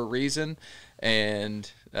whatever reason, and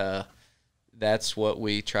that's what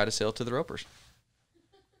we try to sell to the ropers.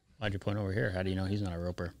 Why'd you point over here? How do you know he's not a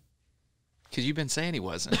roper? Because you've been saying he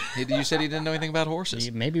wasn't. You said he didn't know anything about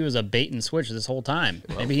horses. Maybe it was a bait and switch this whole time.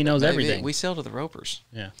 Maybe he knows everything. We sell to the ropers.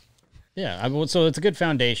 Yeah. Yeah, so it's a good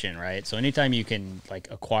foundation, right? So anytime you can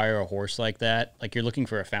like acquire a horse like that, like you're looking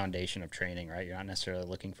for a foundation of training, right? You're not necessarily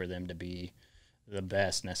looking for them to be the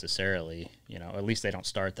best necessarily, at least they don't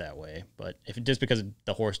start that way. But if just because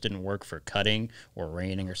the horse didn't work for cutting or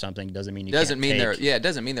reining or something doesn't mean it doesn't mean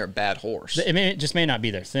they're a bad horse. It just may not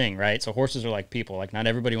be their thing, right? So horses are like people. Like, not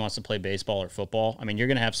everybody wants to play baseball or football. I mean, you're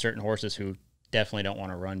going to have certain horses who definitely don't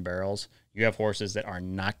want to run barrels. You have horses that are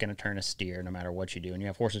not going to turn a steer no matter what you do, and you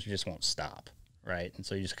have horses who just won't stop, right? And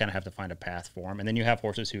so you just kind of have to find a path for them. And then you have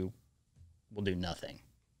horses who will do nothing.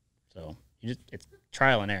 So it's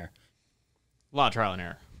trial and error. A lot of trial and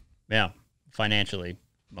error. Yeah, financially,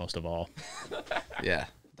 most of all. Yeah,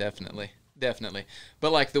 definitely.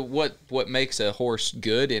 But like what makes a horse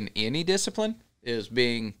good in any discipline is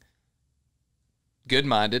being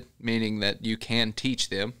good-minded, meaning that you can teach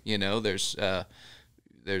them. There's a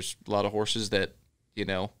lot of horses that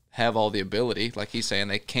have all the ability, like he's saying.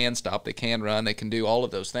 They can stop, they can run, they can do all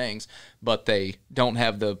of those things, but they don't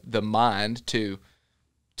have the mind to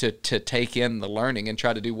take in the learning and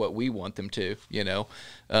try to do what we want them to,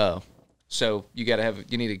 so you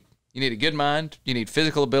need a good mind, you need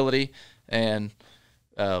physical ability, and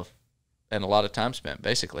a lot of time spent,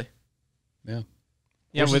 basically. Yeah.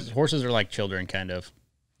 Yeah. Horses are like children, kind of.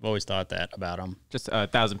 I've always thought that about them. Just a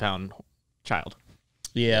 1,000-pound child.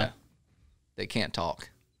 Yeah. They can't talk.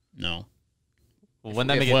 No.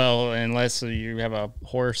 Well, unless you have a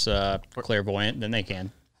horse clairvoyant, then they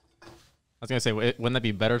can. I was going to say, wouldn't that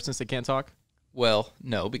be better since they can't talk? Well,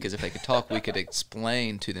 no, because if they could talk, we could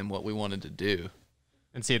explain to them what we wanted to do.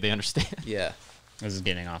 And see if they understand. Yeah. This is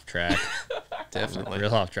getting off track. Definitely.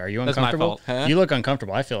 Real off track. Are you That's uncomfortable? my fault. Huh? You look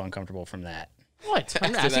uncomfortable. I feel uncomfortable from that. What?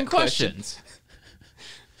 I'm asking questions.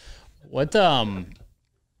 What do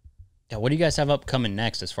you guys have upcoming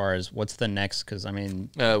next as far as what's the next? Because, I mean,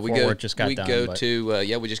 we just got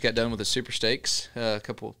done with the Super Stakes a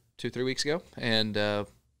 2-3 weeks ago, and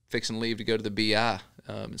fixing to leave to go to the BI.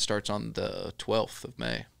 It starts on the 12th of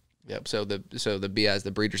May. Yep. So the BI is the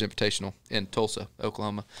Breeders' Invitational in Tulsa,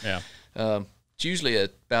 Oklahoma. Yeah. It's usually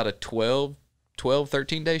about a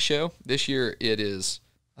 13-day show. This year it is,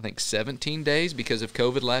 I think, 17 days because of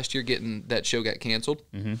COVID last year. That show got canceled.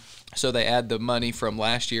 Mm-hmm. So they add the money from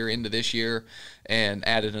last year into this year and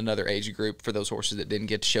added another age group for those horses that didn't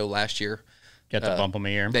get to show last year. Get to bump them a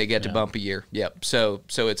year. They get to bump a year. Yep. So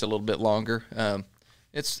it's a little bit longer.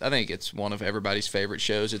 I think it's one of everybody's favorite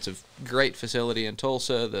shows. It's a great facility in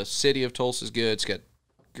Tulsa. The city of Tulsa is good. It's got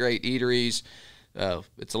great eateries.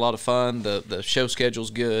 It's a lot of fun. The show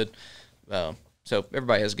schedule's good. So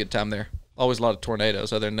everybody has a good time there. Always a lot of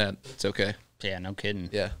tornadoes. Other than that, it's okay. Yeah, no kidding.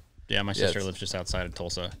 Yeah. Yeah, my sister lives just outside of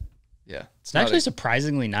Tulsa. Yeah. It's actually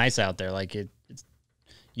surprisingly nice out there. Like it's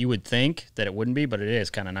you would think that it wouldn't be, but it is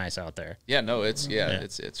kind of nice out there. Yeah, no, it's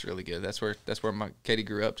really good. That's where my Katie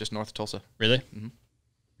grew up, just north of Tulsa. Really? Mm-hmm.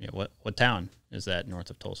 Yeah. What town is that north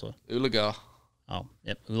of Tulsa? Oologah. Oh,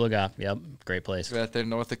 yep. Oologah. Yep. Great place. Right there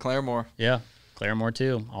north of Claremore. Yeah. Claremore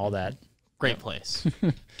too. All that. Great place.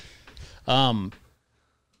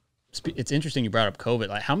 It's interesting you brought up COVID.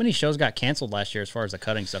 Like, how many shows got canceled last year as far as the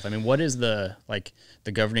cutting stuff? I mean, what is the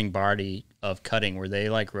governing body of cutting? Were they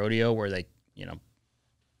like rodeo, where they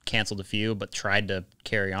canceled a few but tried to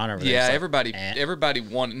carry on over there? Yeah, Like, everybody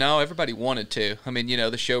wanted to. I mean,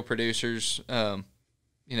 the show producers, the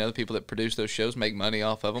people that produce those shows make money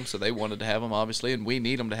off of them, so they wanted to have them, obviously, and we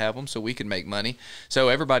need them to have them so we can make money. So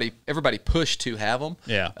everybody pushed to have them.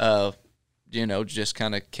 Yeah. Just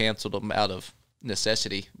kind of canceled them out of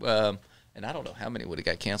necessity. And I don't know how many would have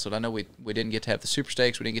got canceled. I know we didn't get to have the Super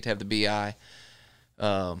Stakes. We didn't get to have the BI.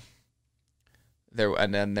 There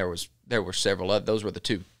were several. Those were the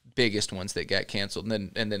two biggest ones that got canceled,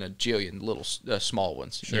 and then a jillion little small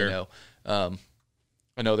ones. Sure.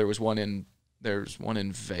 I know there's one in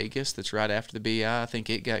Vegas that's right after the BI. I think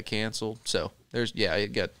it got canceled. So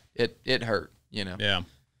it hurt. Yeah.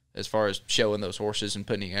 As far as showing those horses and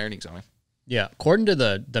putting earnings on them. Yeah. According to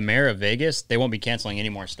the mayor of Vegas, they won't be canceling any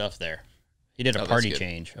more stuff there. He did a party good.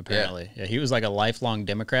 change, apparently. Yeah, he was like a lifelong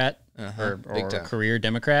Democrat or a career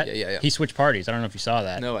Democrat. Yeah. He switched parties. I don't know if you saw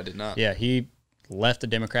that. No, I did not. Yeah, he left the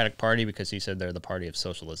Democratic Party because he said they're the party of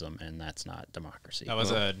socialism, and that's not democracy. That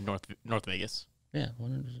was North Vegas. Yeah,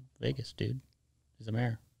 Vegas, dude. He's the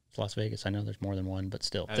mayor. It's Las Vegas. I know there's more than one, but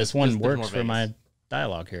still. This There's one more works for Vegas. my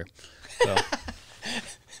dialogue here. So,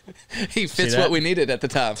 He fits that? what we needed at the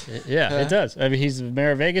time. yeah, it does. I mean, he's the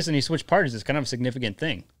mayor of Vegas, and he switched parties. It's kind of a significant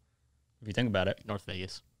thing, if you think about it. North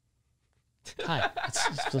Vegas. Hi,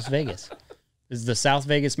 it's Las Vegas. Is the South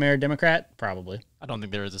Vegas mayor a Democrat? Probably. I don't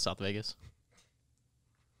think there is a South Vegas.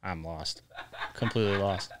 I'm lost. Completely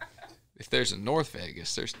lost. If there's a North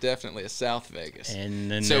Vegas, there's definitely a South Vegas. And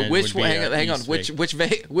then So there which would one? be a Hang on.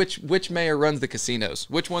 East Which mayor runs the casinos?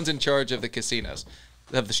 Which one's in charge of the casinos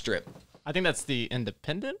of the Strip? I think that's the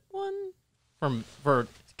independent one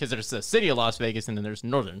because there's the city of Las Vegas and then there's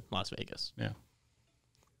northern Las Vegas. Yeah.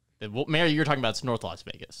 The mayor you're talking about is North Las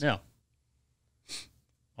Vegas. Yeah.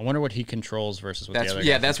 I wonder what he controls versus what the other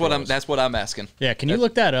guy That's controls. what I'm asking. Yeah, can you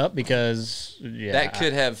look that up? Because That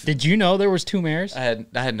could have. Did you know there was two mayors? I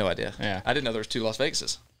had no idea. Yeah. I didn't know there was two Las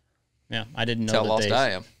Vegases. Yeah, I didn't know That's how that lost I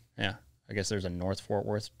am. Yeah, I guess there's a North Fort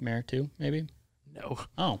Worth mayor too, maybe. No.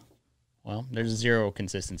 Oh, well, there's zero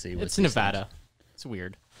consistency with It's these Nevada. It's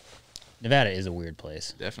weird. things. Nevada is a weird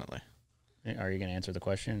place. Definitely. Are you going to answer the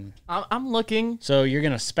question? I'm looking. So you're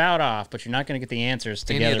going to spout off, but you're not going to get the answers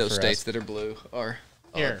together. Any of those for states us. that are blue are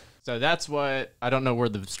Here. So that's what I don't know where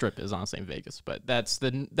the Strip is, honestly, in Vegas, but that's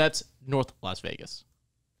North Las Vegas.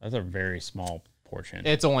 That's a very small portion.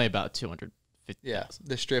 It's only about 250,000. Yeah,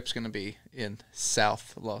 the Strip's going to be in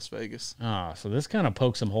South Las Vegas. So this kind of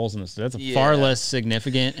pokes some holes in this. That's Yeah. far less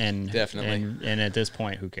significant, and Definitely. And at this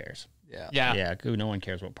point, who cares? Yeah. Yeah, no one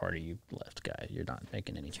cares what party you left, guy. You're not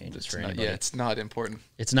making any changes for anybody. It's not important.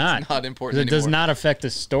 It's not. It's not important It does anymore. not affect the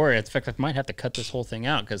story. In fact, I might have to cut this whole thing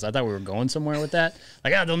out because I thought we were going somewhere with that.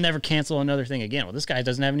 Like, they'll never cancel another thing again. Well, this guy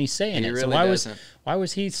doesn't have any say in He it. really so doesn't. why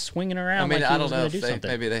was he swinging around? I mean, like he I don't was know gonna if do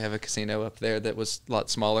something? maybe they have a casino up there that was a lot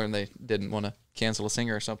smaller and they didn't want to cancel a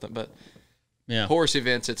singer or something. But Yeah, horse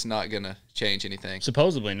events, it's not going to change anything.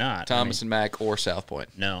 supposedly not. Thomas and Mack or South Point.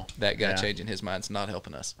 No, That guy Yeah. changing his mind's not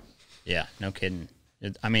helping us. Yeah, no kidding.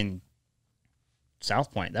 I mean,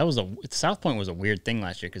 South Point. South Point was a weird thing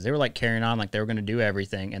last year because they were like carrying on like they were going to do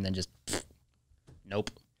everything and then just nope.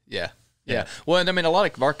 Yeah. Well, and I mean, a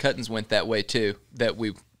lot of our cuttings went that way too. That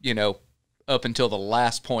we, up until the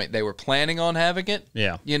last point, they were planning on having it.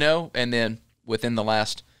 Yeah. And then within the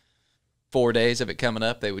last 4 days of it coming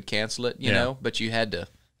up, they would cancel it. You know, but you had to.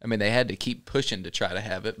 I mean, they had to keep pushing to try to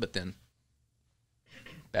have it, but then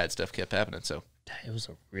bad stuff kept happening. So It was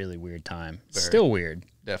a really weird time. Very. Still weird.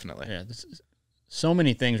 definitely. Yeah, this is so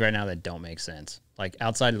many things right now that don't make sense. Like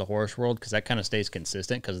outside of the horse world, because that kind of stays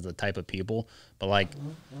consistent because of the type of people. But like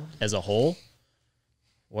as a whole,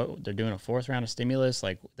 what they're doing a fourth round of stimulus.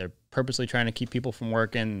 Like they're purposely trying to keep people from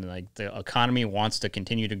working. Like the economy wants to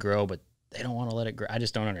continue to grow, but they don't want to let it grow. I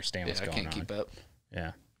just don't understand what's I going can't on. keep up.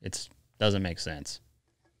 Yeah, it doesn't make sense.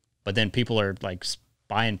 But then people are like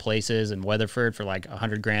buying places in Weatherford for like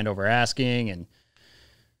 $100,000 over asking,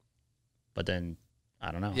 but then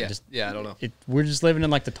I don't know. Yeah, I don't know. We're just living in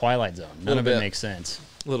like the twilight zone. None of it bit. makes sense.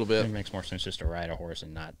 A little bit. It makes more sense just to ride a horse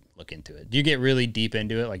and not look into it. Do you get really deep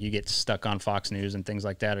into it? Like you get stuck on Fox News and things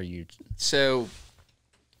like that, or you? So,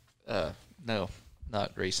 no,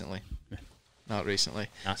 not recently. Not recently.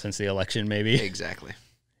 Not since the election, maybe. Exactly.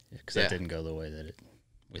 Because that didn't go the way that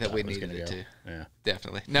we That thought we it was needed gonna it go. to. Yeah.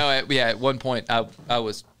 Definitely. No, at one point I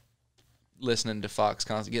was listening to Fox,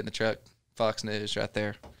 getting the truck, Fox News right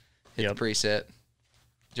there. Hit Yep. the preset.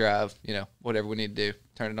 drive, whatever we need to do.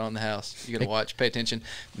 Turn it on in the house. You got to watch, pay attention.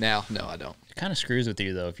 Now, no, I don't. It kind of screws with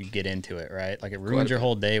you, though, if you get into it, right? Like, it ruins your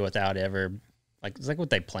whole day without ever, like, it's like what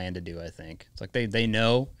they plan to do, I think. It's like they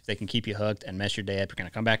know if they can keep you hooked and mess your day up, you're going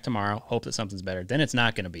to come back tomorrow, hope that something's better. Then it's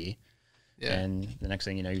not going to be. Yeah. And the next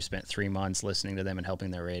thing you know, you spent 3 months listening to them and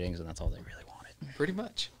helping their ratings, and that's all they really wanted. Pretty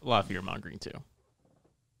much. A lot of fear-mongering, too.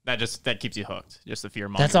 That keeps you hooked, just the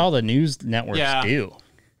fear-mongering. That's all the news networks do.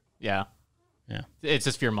 Yeah. Yeah. It's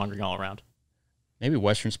just fear-mongering all around. Maybe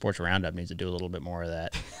Western Sports Roundup needs to do a little bit more of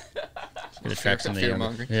that. Attract some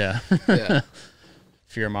fear-mongering. Yeah. Yeah.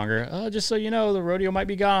 Fear-monger. Oh, just so you know, the rodeo might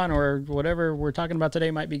be gone, or whatever we're talking about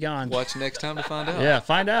today might be gone. Watch next time to find out. Yeah,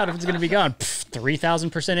 find out if it's going to be gone.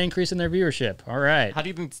 3,000% increase in their viewership. All right. How do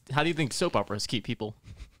you think soap operas keep people?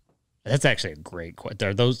 That's actually a great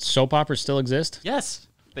question. Those soap operas still exist? Yes,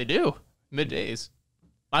 they do. Middays.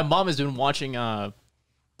 My mom has been watching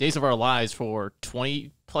Days of Our Lives for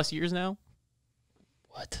 20 plus years now.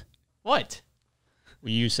 What?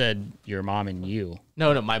 Well, you said your mom and you.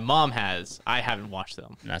 No, my mom has. I haven't watched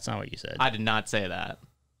them. That's not what you said. I did not say that.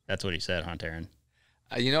 That's what he said, huh, Tarin?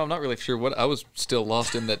 I'm not really sure what. I was still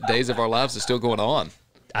lost in that Days of Our Lives is still going on.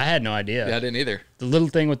 I had no idea. Yeah, I didn't either. The little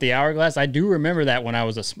thing with the hourglass, I do remember that when I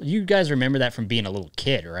was you guys remember that from being a little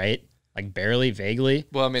kid, right? Like barely, vaguely.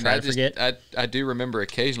 Well, I mean, I do remember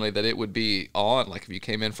occasionally that it would be on, like if you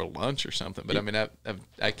came in for lunch or something. But I mean,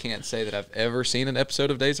 I can't say that I've ever seen an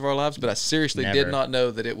episode of Days of Our Lives, but I seriously did not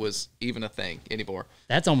know that it was even a thing anymore.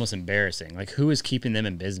 That's almost embarrassing. Like, who is keeping them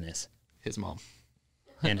in business? His mom.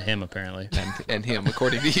 And him, apparently. and him,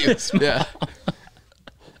 according to you. Yeah.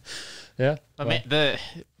 Yeah. I mean,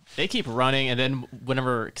 they keep running, and then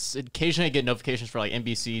occasionally I get notifications for like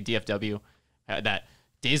NBC, DFW, that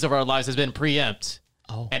Days of Our Lives has been preempted.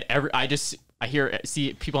 Oh. And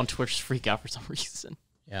see people on Twitch freak out for some reason.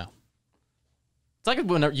 Yeah. It's like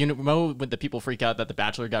when the people freak out that The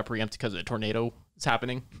Bachelor got preempted because a tornado is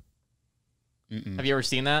happening. Mm-mm. Have you ever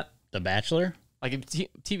seen that? The Bachelor? Like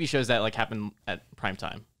TV shows that like happen at prime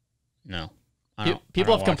time. No.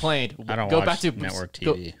 People have complained. I don't go watch back to network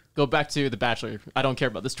TV. Go back to The Bachelor. I don't care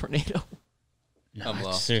about this tornado. No, I'm I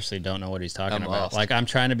lost. seriously don't know what he's talking about. Lost. Like, I'm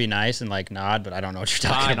trying to be nice and like nod, but I don't know what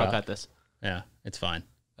you're talking about. I'll cut this. Yeah, it's fine.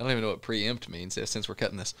 I don't even know what preempt means since we're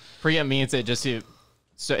cutting this. Preempt means it just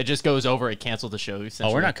goes over. It cancels the show.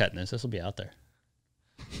 Oh, we're not cutting this. This will be out there.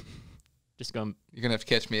 Just going. You're gonna have to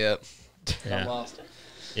catch me up. Yeah. I'm lost.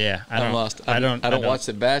 Yeah, I'm lost. I don't watch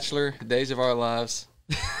The Bachelor, Days of Our Lives.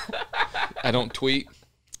 I don't tweet.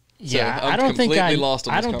 Yeah, so I don't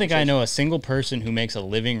think I know a single person who makes a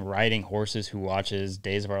living riding horses who watches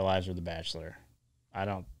Days of Our Lives or The Bachelor. I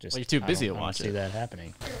don't just. Well, you're too busy to I watch don't see it. that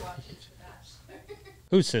happening.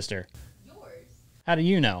 Whose sister? Yours. How do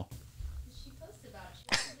you know? She posted about it. She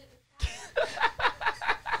posted it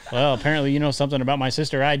with Well, apparently you know something about my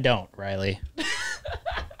sister I don't, Riley.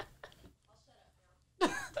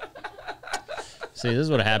 See, this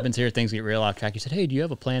is what happens here. Things get real off track. You said, hey, do you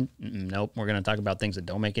have a plan? Nope. We're going to talk about things that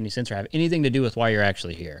don't make any sense or have anything to do with why you're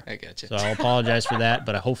actually here. I got you. So I'll apologize for that,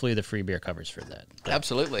 but hopefully the free beer covers for that.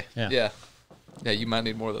 Absolutely. Yeah. Yeah, you might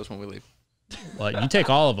need more of those when we leave. Well, you take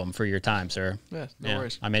all of them for your time, sir. Yeah, no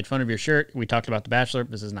worries. I made fun of your shirt. We talked about The Bachelor.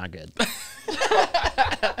 This is not good.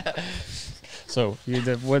 So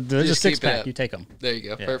there's a six-pack. You take them. There you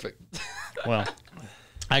go. Yeah. Perfect. Well,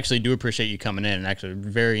 I actually do appreciate you coming in, and actually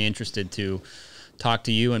very interested to talk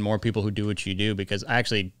to you and more people who do what you do, because I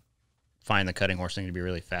actually find the cutting horse thing to be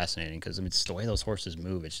really fascinating, because I mean, it's the way those horses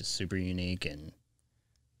move. It's just super unique. And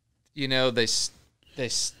they say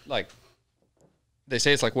it's like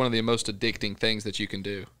one of the most addicting things that you can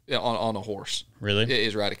do on a horse. Really?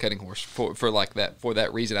 Is ride a cutting horse for that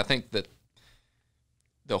reason. I think that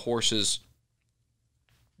the horses,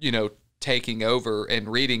 taking over and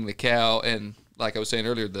reading the cow, and like I was saying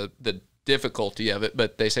earlier, the difficulty of it,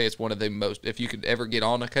 but they say it's one of the most, if you could ever get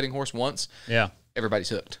on a cutting horse once, everybody's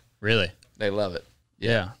hooked. Really? They love it.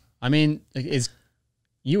 Yeah. I mean,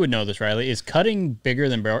 you would know this, Riley, is cutting bigger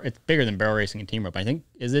than barrel? It's bigger than barrel racing and team rope. I think,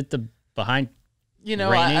 is it the behind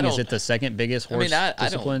reining? Is it the second biggest horse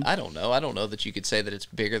discipline? I don't know. I don't know that you could say that it's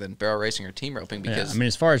bigger than barrel racing or team roping, because I mean,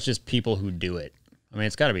 as far as just people who do it, I mean,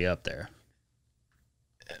 it's got to be up there.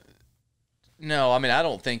 No, I mean, I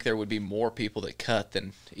don't think there would be more people that cut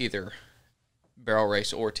than either barrel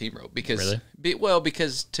race or team rope, because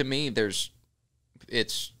because to me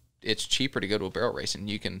it's cheaper to go to a barrel race, and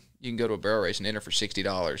you can go to a barrel race and enter for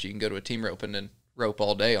 $60. You can go to a team rope and then rope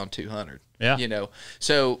all day on $200. Yeah.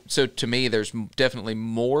 So to me, there's definitely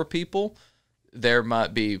more people. There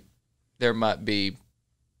might be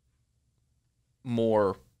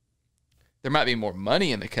more there might be more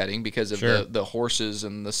money in the cutting because of the horses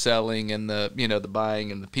and the selling and the the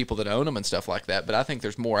buying and the people that own them and stuff like that. But I think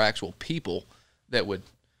there's more actual people that would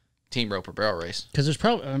team rope or barrel race. Because there's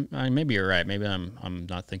probably maybe you're right. Maybe I'm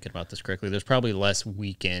not thinking about this correctly. There's probably less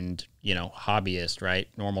weekend hobbyists, right?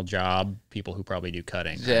 Normal job people who probably do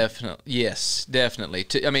cutting. Definitely, yes, definitely.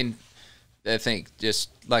 I think just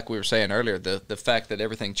like we were saying earlier, the fact that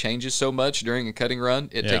everything changes so much during a cutting run,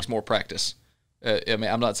 it takes more practice.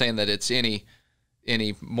 I'm not saying that it's any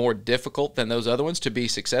more difficult than those other ones to be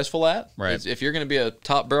successful at. Right. If you're going to be a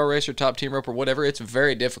top barrel racer, top team roper, whatever, it's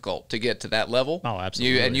very difficult to get to that level. Oh,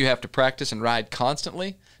 absolutely. You have to practice and ride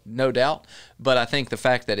constantly, no doubt. But I think the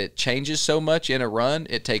fact that it changes so much in a run,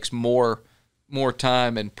 it takes more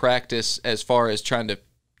time and practice as far as trying to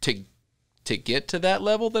get to that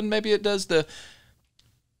level than maybe it does the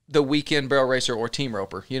weekend barrel racer or team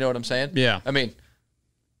roper. You know what I'm saying? Yeah. I mean,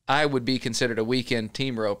 I would be considered a weekend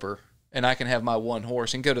team roper, and I can have my one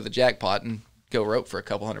horse and go to the jackpot and go rope for a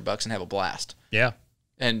couple $100 and have a blast. Yeah.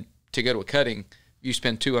 And to go to a cutting, you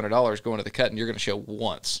spend $200 going to the cut, and you're going to show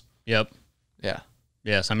once. Yep. Yeah.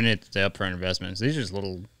 Yes. I mean, it's the upfront investments. These are just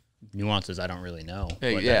little nuances I don't really know.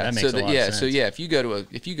 But Yeah. That makes a lot of sense. So yeah, if you go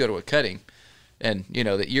to a cutting, and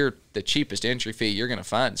that you're the cheapest entry fee you're going to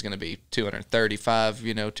find is going to be $235,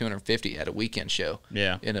 $250 at a weekend show.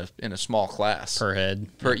 Yeah. In a small class Per head.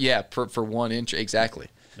 For one entry, exactly.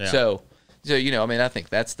 Yeah. So I mean, I think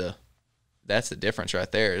that's the difference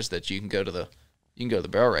right there, is that you can go to the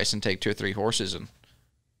barrel race and take 2 or 3 horses, and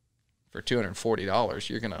for $240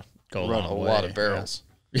 you're going to run a whole lot of barrels.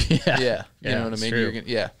 Yeah. You know what I mean? True.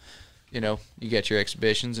 You're gonna, you get your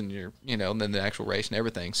exhibitions and and then the actual race and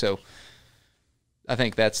everything. So I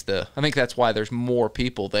think that's why there's more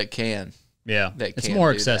people that can. Yeah, that it's can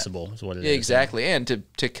more do accessible that. Is what it Yeah, is. exactly. And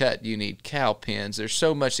to cut, you need cow pens. There's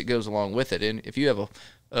so much that goes along with it. And if you have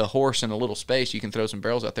a horse in a little space, you can throw some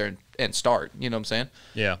barrels out there and start. You know what I'm saying?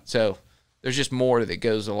 Yeah. So there's just more that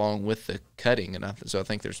goes along with the cutting, and so I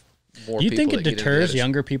think there's more. Do you think people it that get into deters this.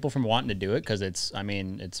 younger people from wanting to do it? Because it's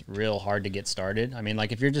real hard to get started. I mean,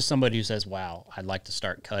 like if you're just somebody who says, "Wow, I'd like to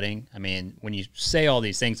start cutting." I mean, when you say all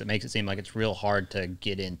these things, it makes it seem like it's real hard to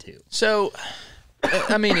get into. So,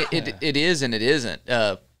 I mean, it is and it isn't.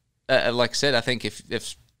 Like I said, I think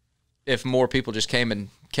if more people just came and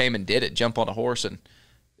did it, jump on a horse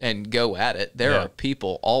and go at it, there are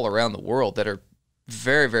people all around the world that are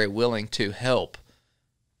very, very willing to help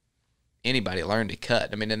anybody learn to cut.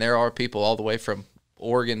 I mean, and there are people all the way from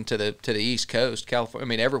Oregon to the East Coast, California, I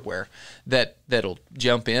mean, everywhere that'll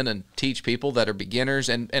jump in and teach people that are beginners.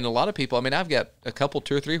 And a lot of people, I mean, I've got a couple,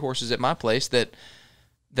 2 or 3 horses at my place that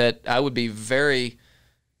I would be very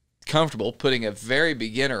comfortable putting a very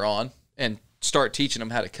beginner on and start teaching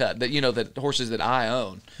them how to cut. That the horses that I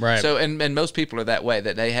own. Right. So and most people are that way,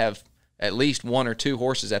 that they have at least 1 or 2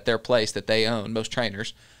 horses at their place that they own, most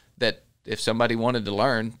trainers, that if somebody wanted to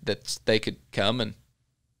learn, that they could come and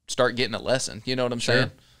start getting a lesson. You know what I'm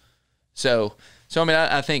saying? So I mean,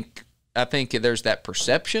 I think there's that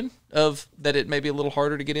perception of that it may be a little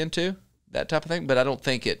harder to get into, that type of thing, but I don't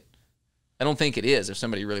think it is if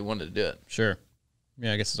somebody really wanted to do it. Sure.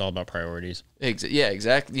 Yeah, I guess it's all about priorities. Yeah,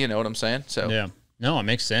 exactly. You know what I'm saying? So yeah. No, it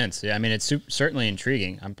makes sense. Yeah, I mean, it's certainly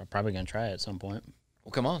intriguing. I'm probably going to try it at some point.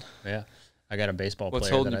 Well, come on. Yeah. I got a baseball What's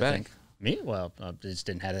player holding that you I back? think... Me? Well, I just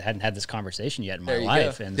hadn't had this conversation yet in my There you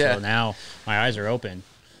life, go. and Yeah. so now my eyes are open.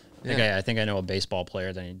 Yeah. I think I know a baseball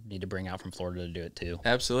player that I need to bring out from Florida to do it too.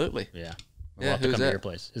 Absolutely. Yeah, Yeah, we'll have to who's come to that? your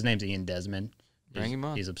place. His name's Ian Desmond. Bring him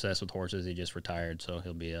on. He's obsessed with horses. He just retired, so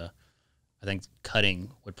he'll be I think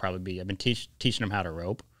cutting would probably be. I've been teaching him how to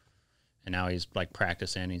rope, and now he's like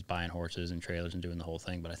practicing. He's buying horses and trailers and doing the whole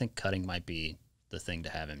thing. But I think cutting might be the thing to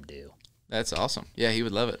have him do. That's awesome. Yeah, he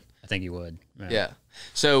would love it. I think he would. Yeah.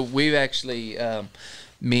 So we've actually,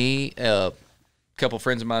 me, a couple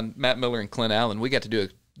friends of mine, Matt Miller and Clint Allen, we got to do a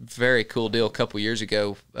very cool deal a couple years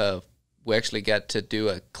ago. We actually got to do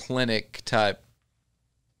a clinic type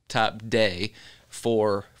day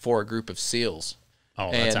for a group of SEALs. Oh,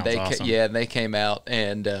 that sounds awesome. Yeah, and they came out,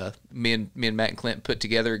 and me and Matt and Clint put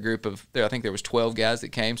together a group of. I think there was 12 guys that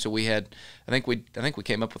came. So we had, I think we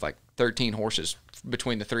came up with like 13 horses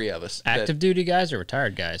between the 3 of us. Active duty guys or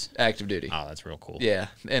retired guys? Active duty. Oh, that's real cool. Yeah,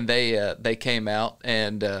 and they came out,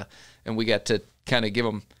 and we got to kind of give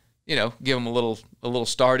them a little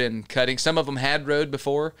start in cutting. Some of them had rode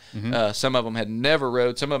before. Some of them had never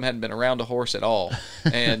rode. Some of them hadn't been around a horse at all.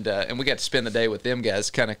 And we got to spend the day with them guys,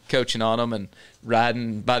 kind of coaching on them and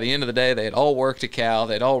riding. By the end of the day, they had all worked a cow.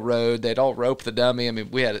 They'd all rode. They'd all roped the dummy. I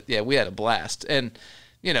mean, we had a blast. And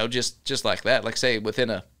just like that, like say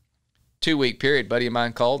within a 2-week period, buddy of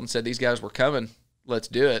mine called and said these guys were coming let's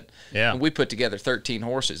do it. Yeah. And we put together 13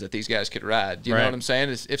 horses that these guys could ride. You know Right. what I'm saying?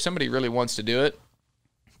 If somebody really wants to do it,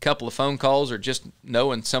 a couple of phone calls or just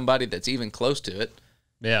knowing somebody that's even close to it,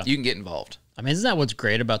 Yeah. you can get involved. I mean, isn't that what's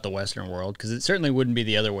great about the Western world? Because it certainly wouldn't be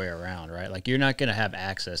the other way around, right? Like, you're not going to have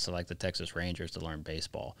access to, like, the Texas Rangers to learn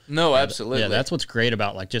baseball. No, absolutely. Yeah, that's what's great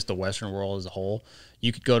about, like, just the Western world as a whole.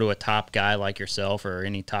 You could go to a top guy like yourself or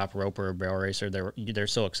any top roper or barrel racer. They're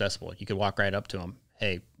so accessible. You could walk right up to them.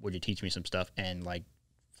 Hey, would you teach me some stuff? And, like,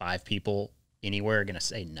 5 people anywhere are going to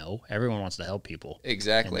say no. Everyone wants to help people.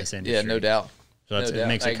 Exactly. In this Yeah, industry. no doubt. So No it doubt.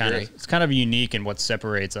 makes I it kind agree. of, it's kind of unique in what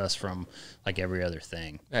separates us from, like, every other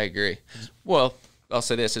thing. I agree. Well, I'll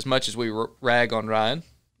say this: as much as we rag on Ryan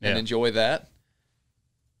and Yeah. enjoy that,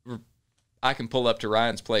 I can pull up to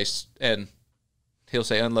Ryan's place and he'll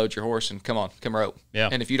say, "Unload your horse and come rope." Yeah.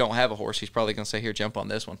 And if you don't have a horse, he's probably going to say, "Here, jump on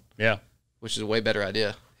this one," Yeah. which is a way better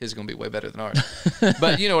idea. His is going to be way better than ours.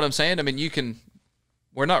 But you know what I'm saying? I mean,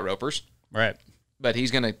 we're not ropers, Right. but he's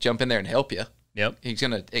going to jump in there and help you. Yep. He's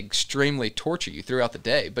going to extremely torture you throughout the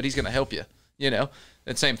day, but he's going to help you. You know,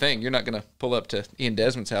 and same thing. You're not going to pull up to Ian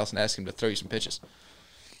Desmond's house and ask him to throw you some pitches.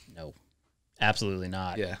 No. Absolutely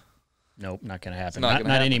not. Yeah. Nope, not going to happen. not Not, gonna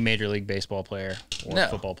not happen. any Major League Baseball player or No.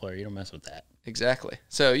 football player. You don't mess with that. Exactly.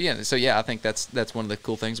 So yeah, I think that's one of the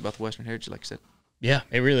cool things about the Western Heritage, like I said. Yeah,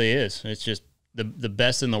 it really is. It's just the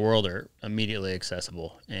best in the world are immediately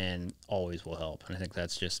accessible and always will help. And I think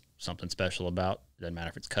that's just something special about. Doesn't matter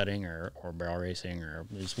if it's cutting or barrel racing or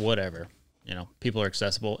just whatever. You know, people are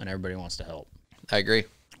accessible and everybody wants to help. I agree.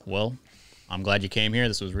 Well, I'm glad you came here.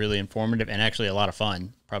 This was really informative and actually a lot of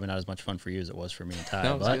fun. Probably not as much fun for you as it was for me and Ty,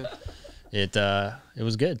 No, it was but it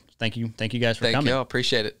was good. Thank you guys for Thank coming. you. I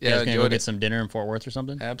appreciate it. You Yeah, guys gonna go enjoyed get it. some dinner in Fort Worth or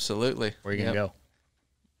something? Absolutely. Where are you gonna go?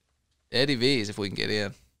 Eddie V's if we can get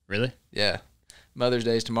in. Really? Yeah. Mother's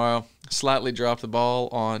Day's tomorrow. Slightly dropped the ball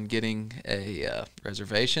on getting a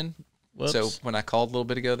reservation. Whoops. So when I called a little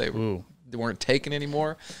bit ago, they weren't taken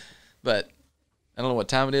anymore. But I don't know what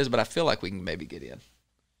time it is, but I feel like we can maybe get in.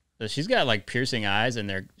 So she's got like piercing eyes,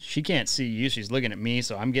 and she can't see you. She's looking at me,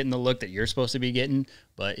 so I'm getting the look that you're supposed to be getting.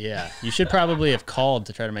 But yeah, you should probably have called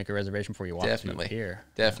to try to make a reservation before you walk Definitely. through here.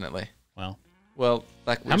 Definitely. Well,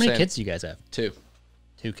 like how many kids do you guys have? 2.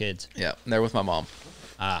 2 kids. Yeah, and they're with my mom.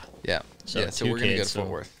 Ah, Yeah. So So 2 we're gonna go to kids, Fort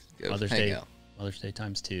so Worth. Go Mother's hang Day. out. Mother's Day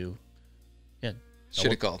times 2. Yeah.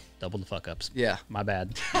 Should have called. Double the fuck ups. Yeah. My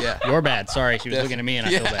bad. Yeah. Your bad. Sorry, she was looking at me, and I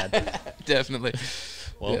feel Yeah. bad. Definitely.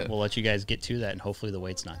 Well, Yeah. we'll let you guys get to that, and hopefully the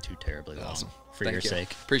wait's not too terribly long for Thank your you.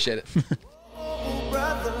 sake. Appreciate it.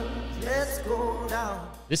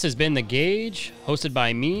 This has been The Gauge, hosted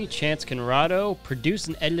by me, Chance Conrado, produced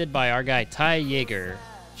and edited by our guy Ty Yeager.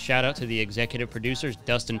 Shout out to the executive producers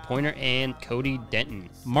Dustin Pointer and Cody Denton.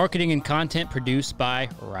 Marketing and content produced by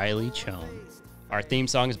Riley Chone. Our theme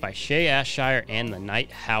song is by Shay Ashshire and the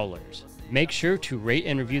Night Howlers. Make sure to rate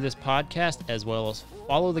and review this podcast as well as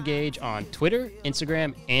follow The Gauge on Twitter,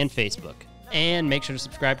 Instagram, and Facebook. And make sure to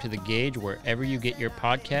subscribe to The Gauge wherever you get your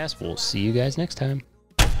podcasts. We'll see you guys next time.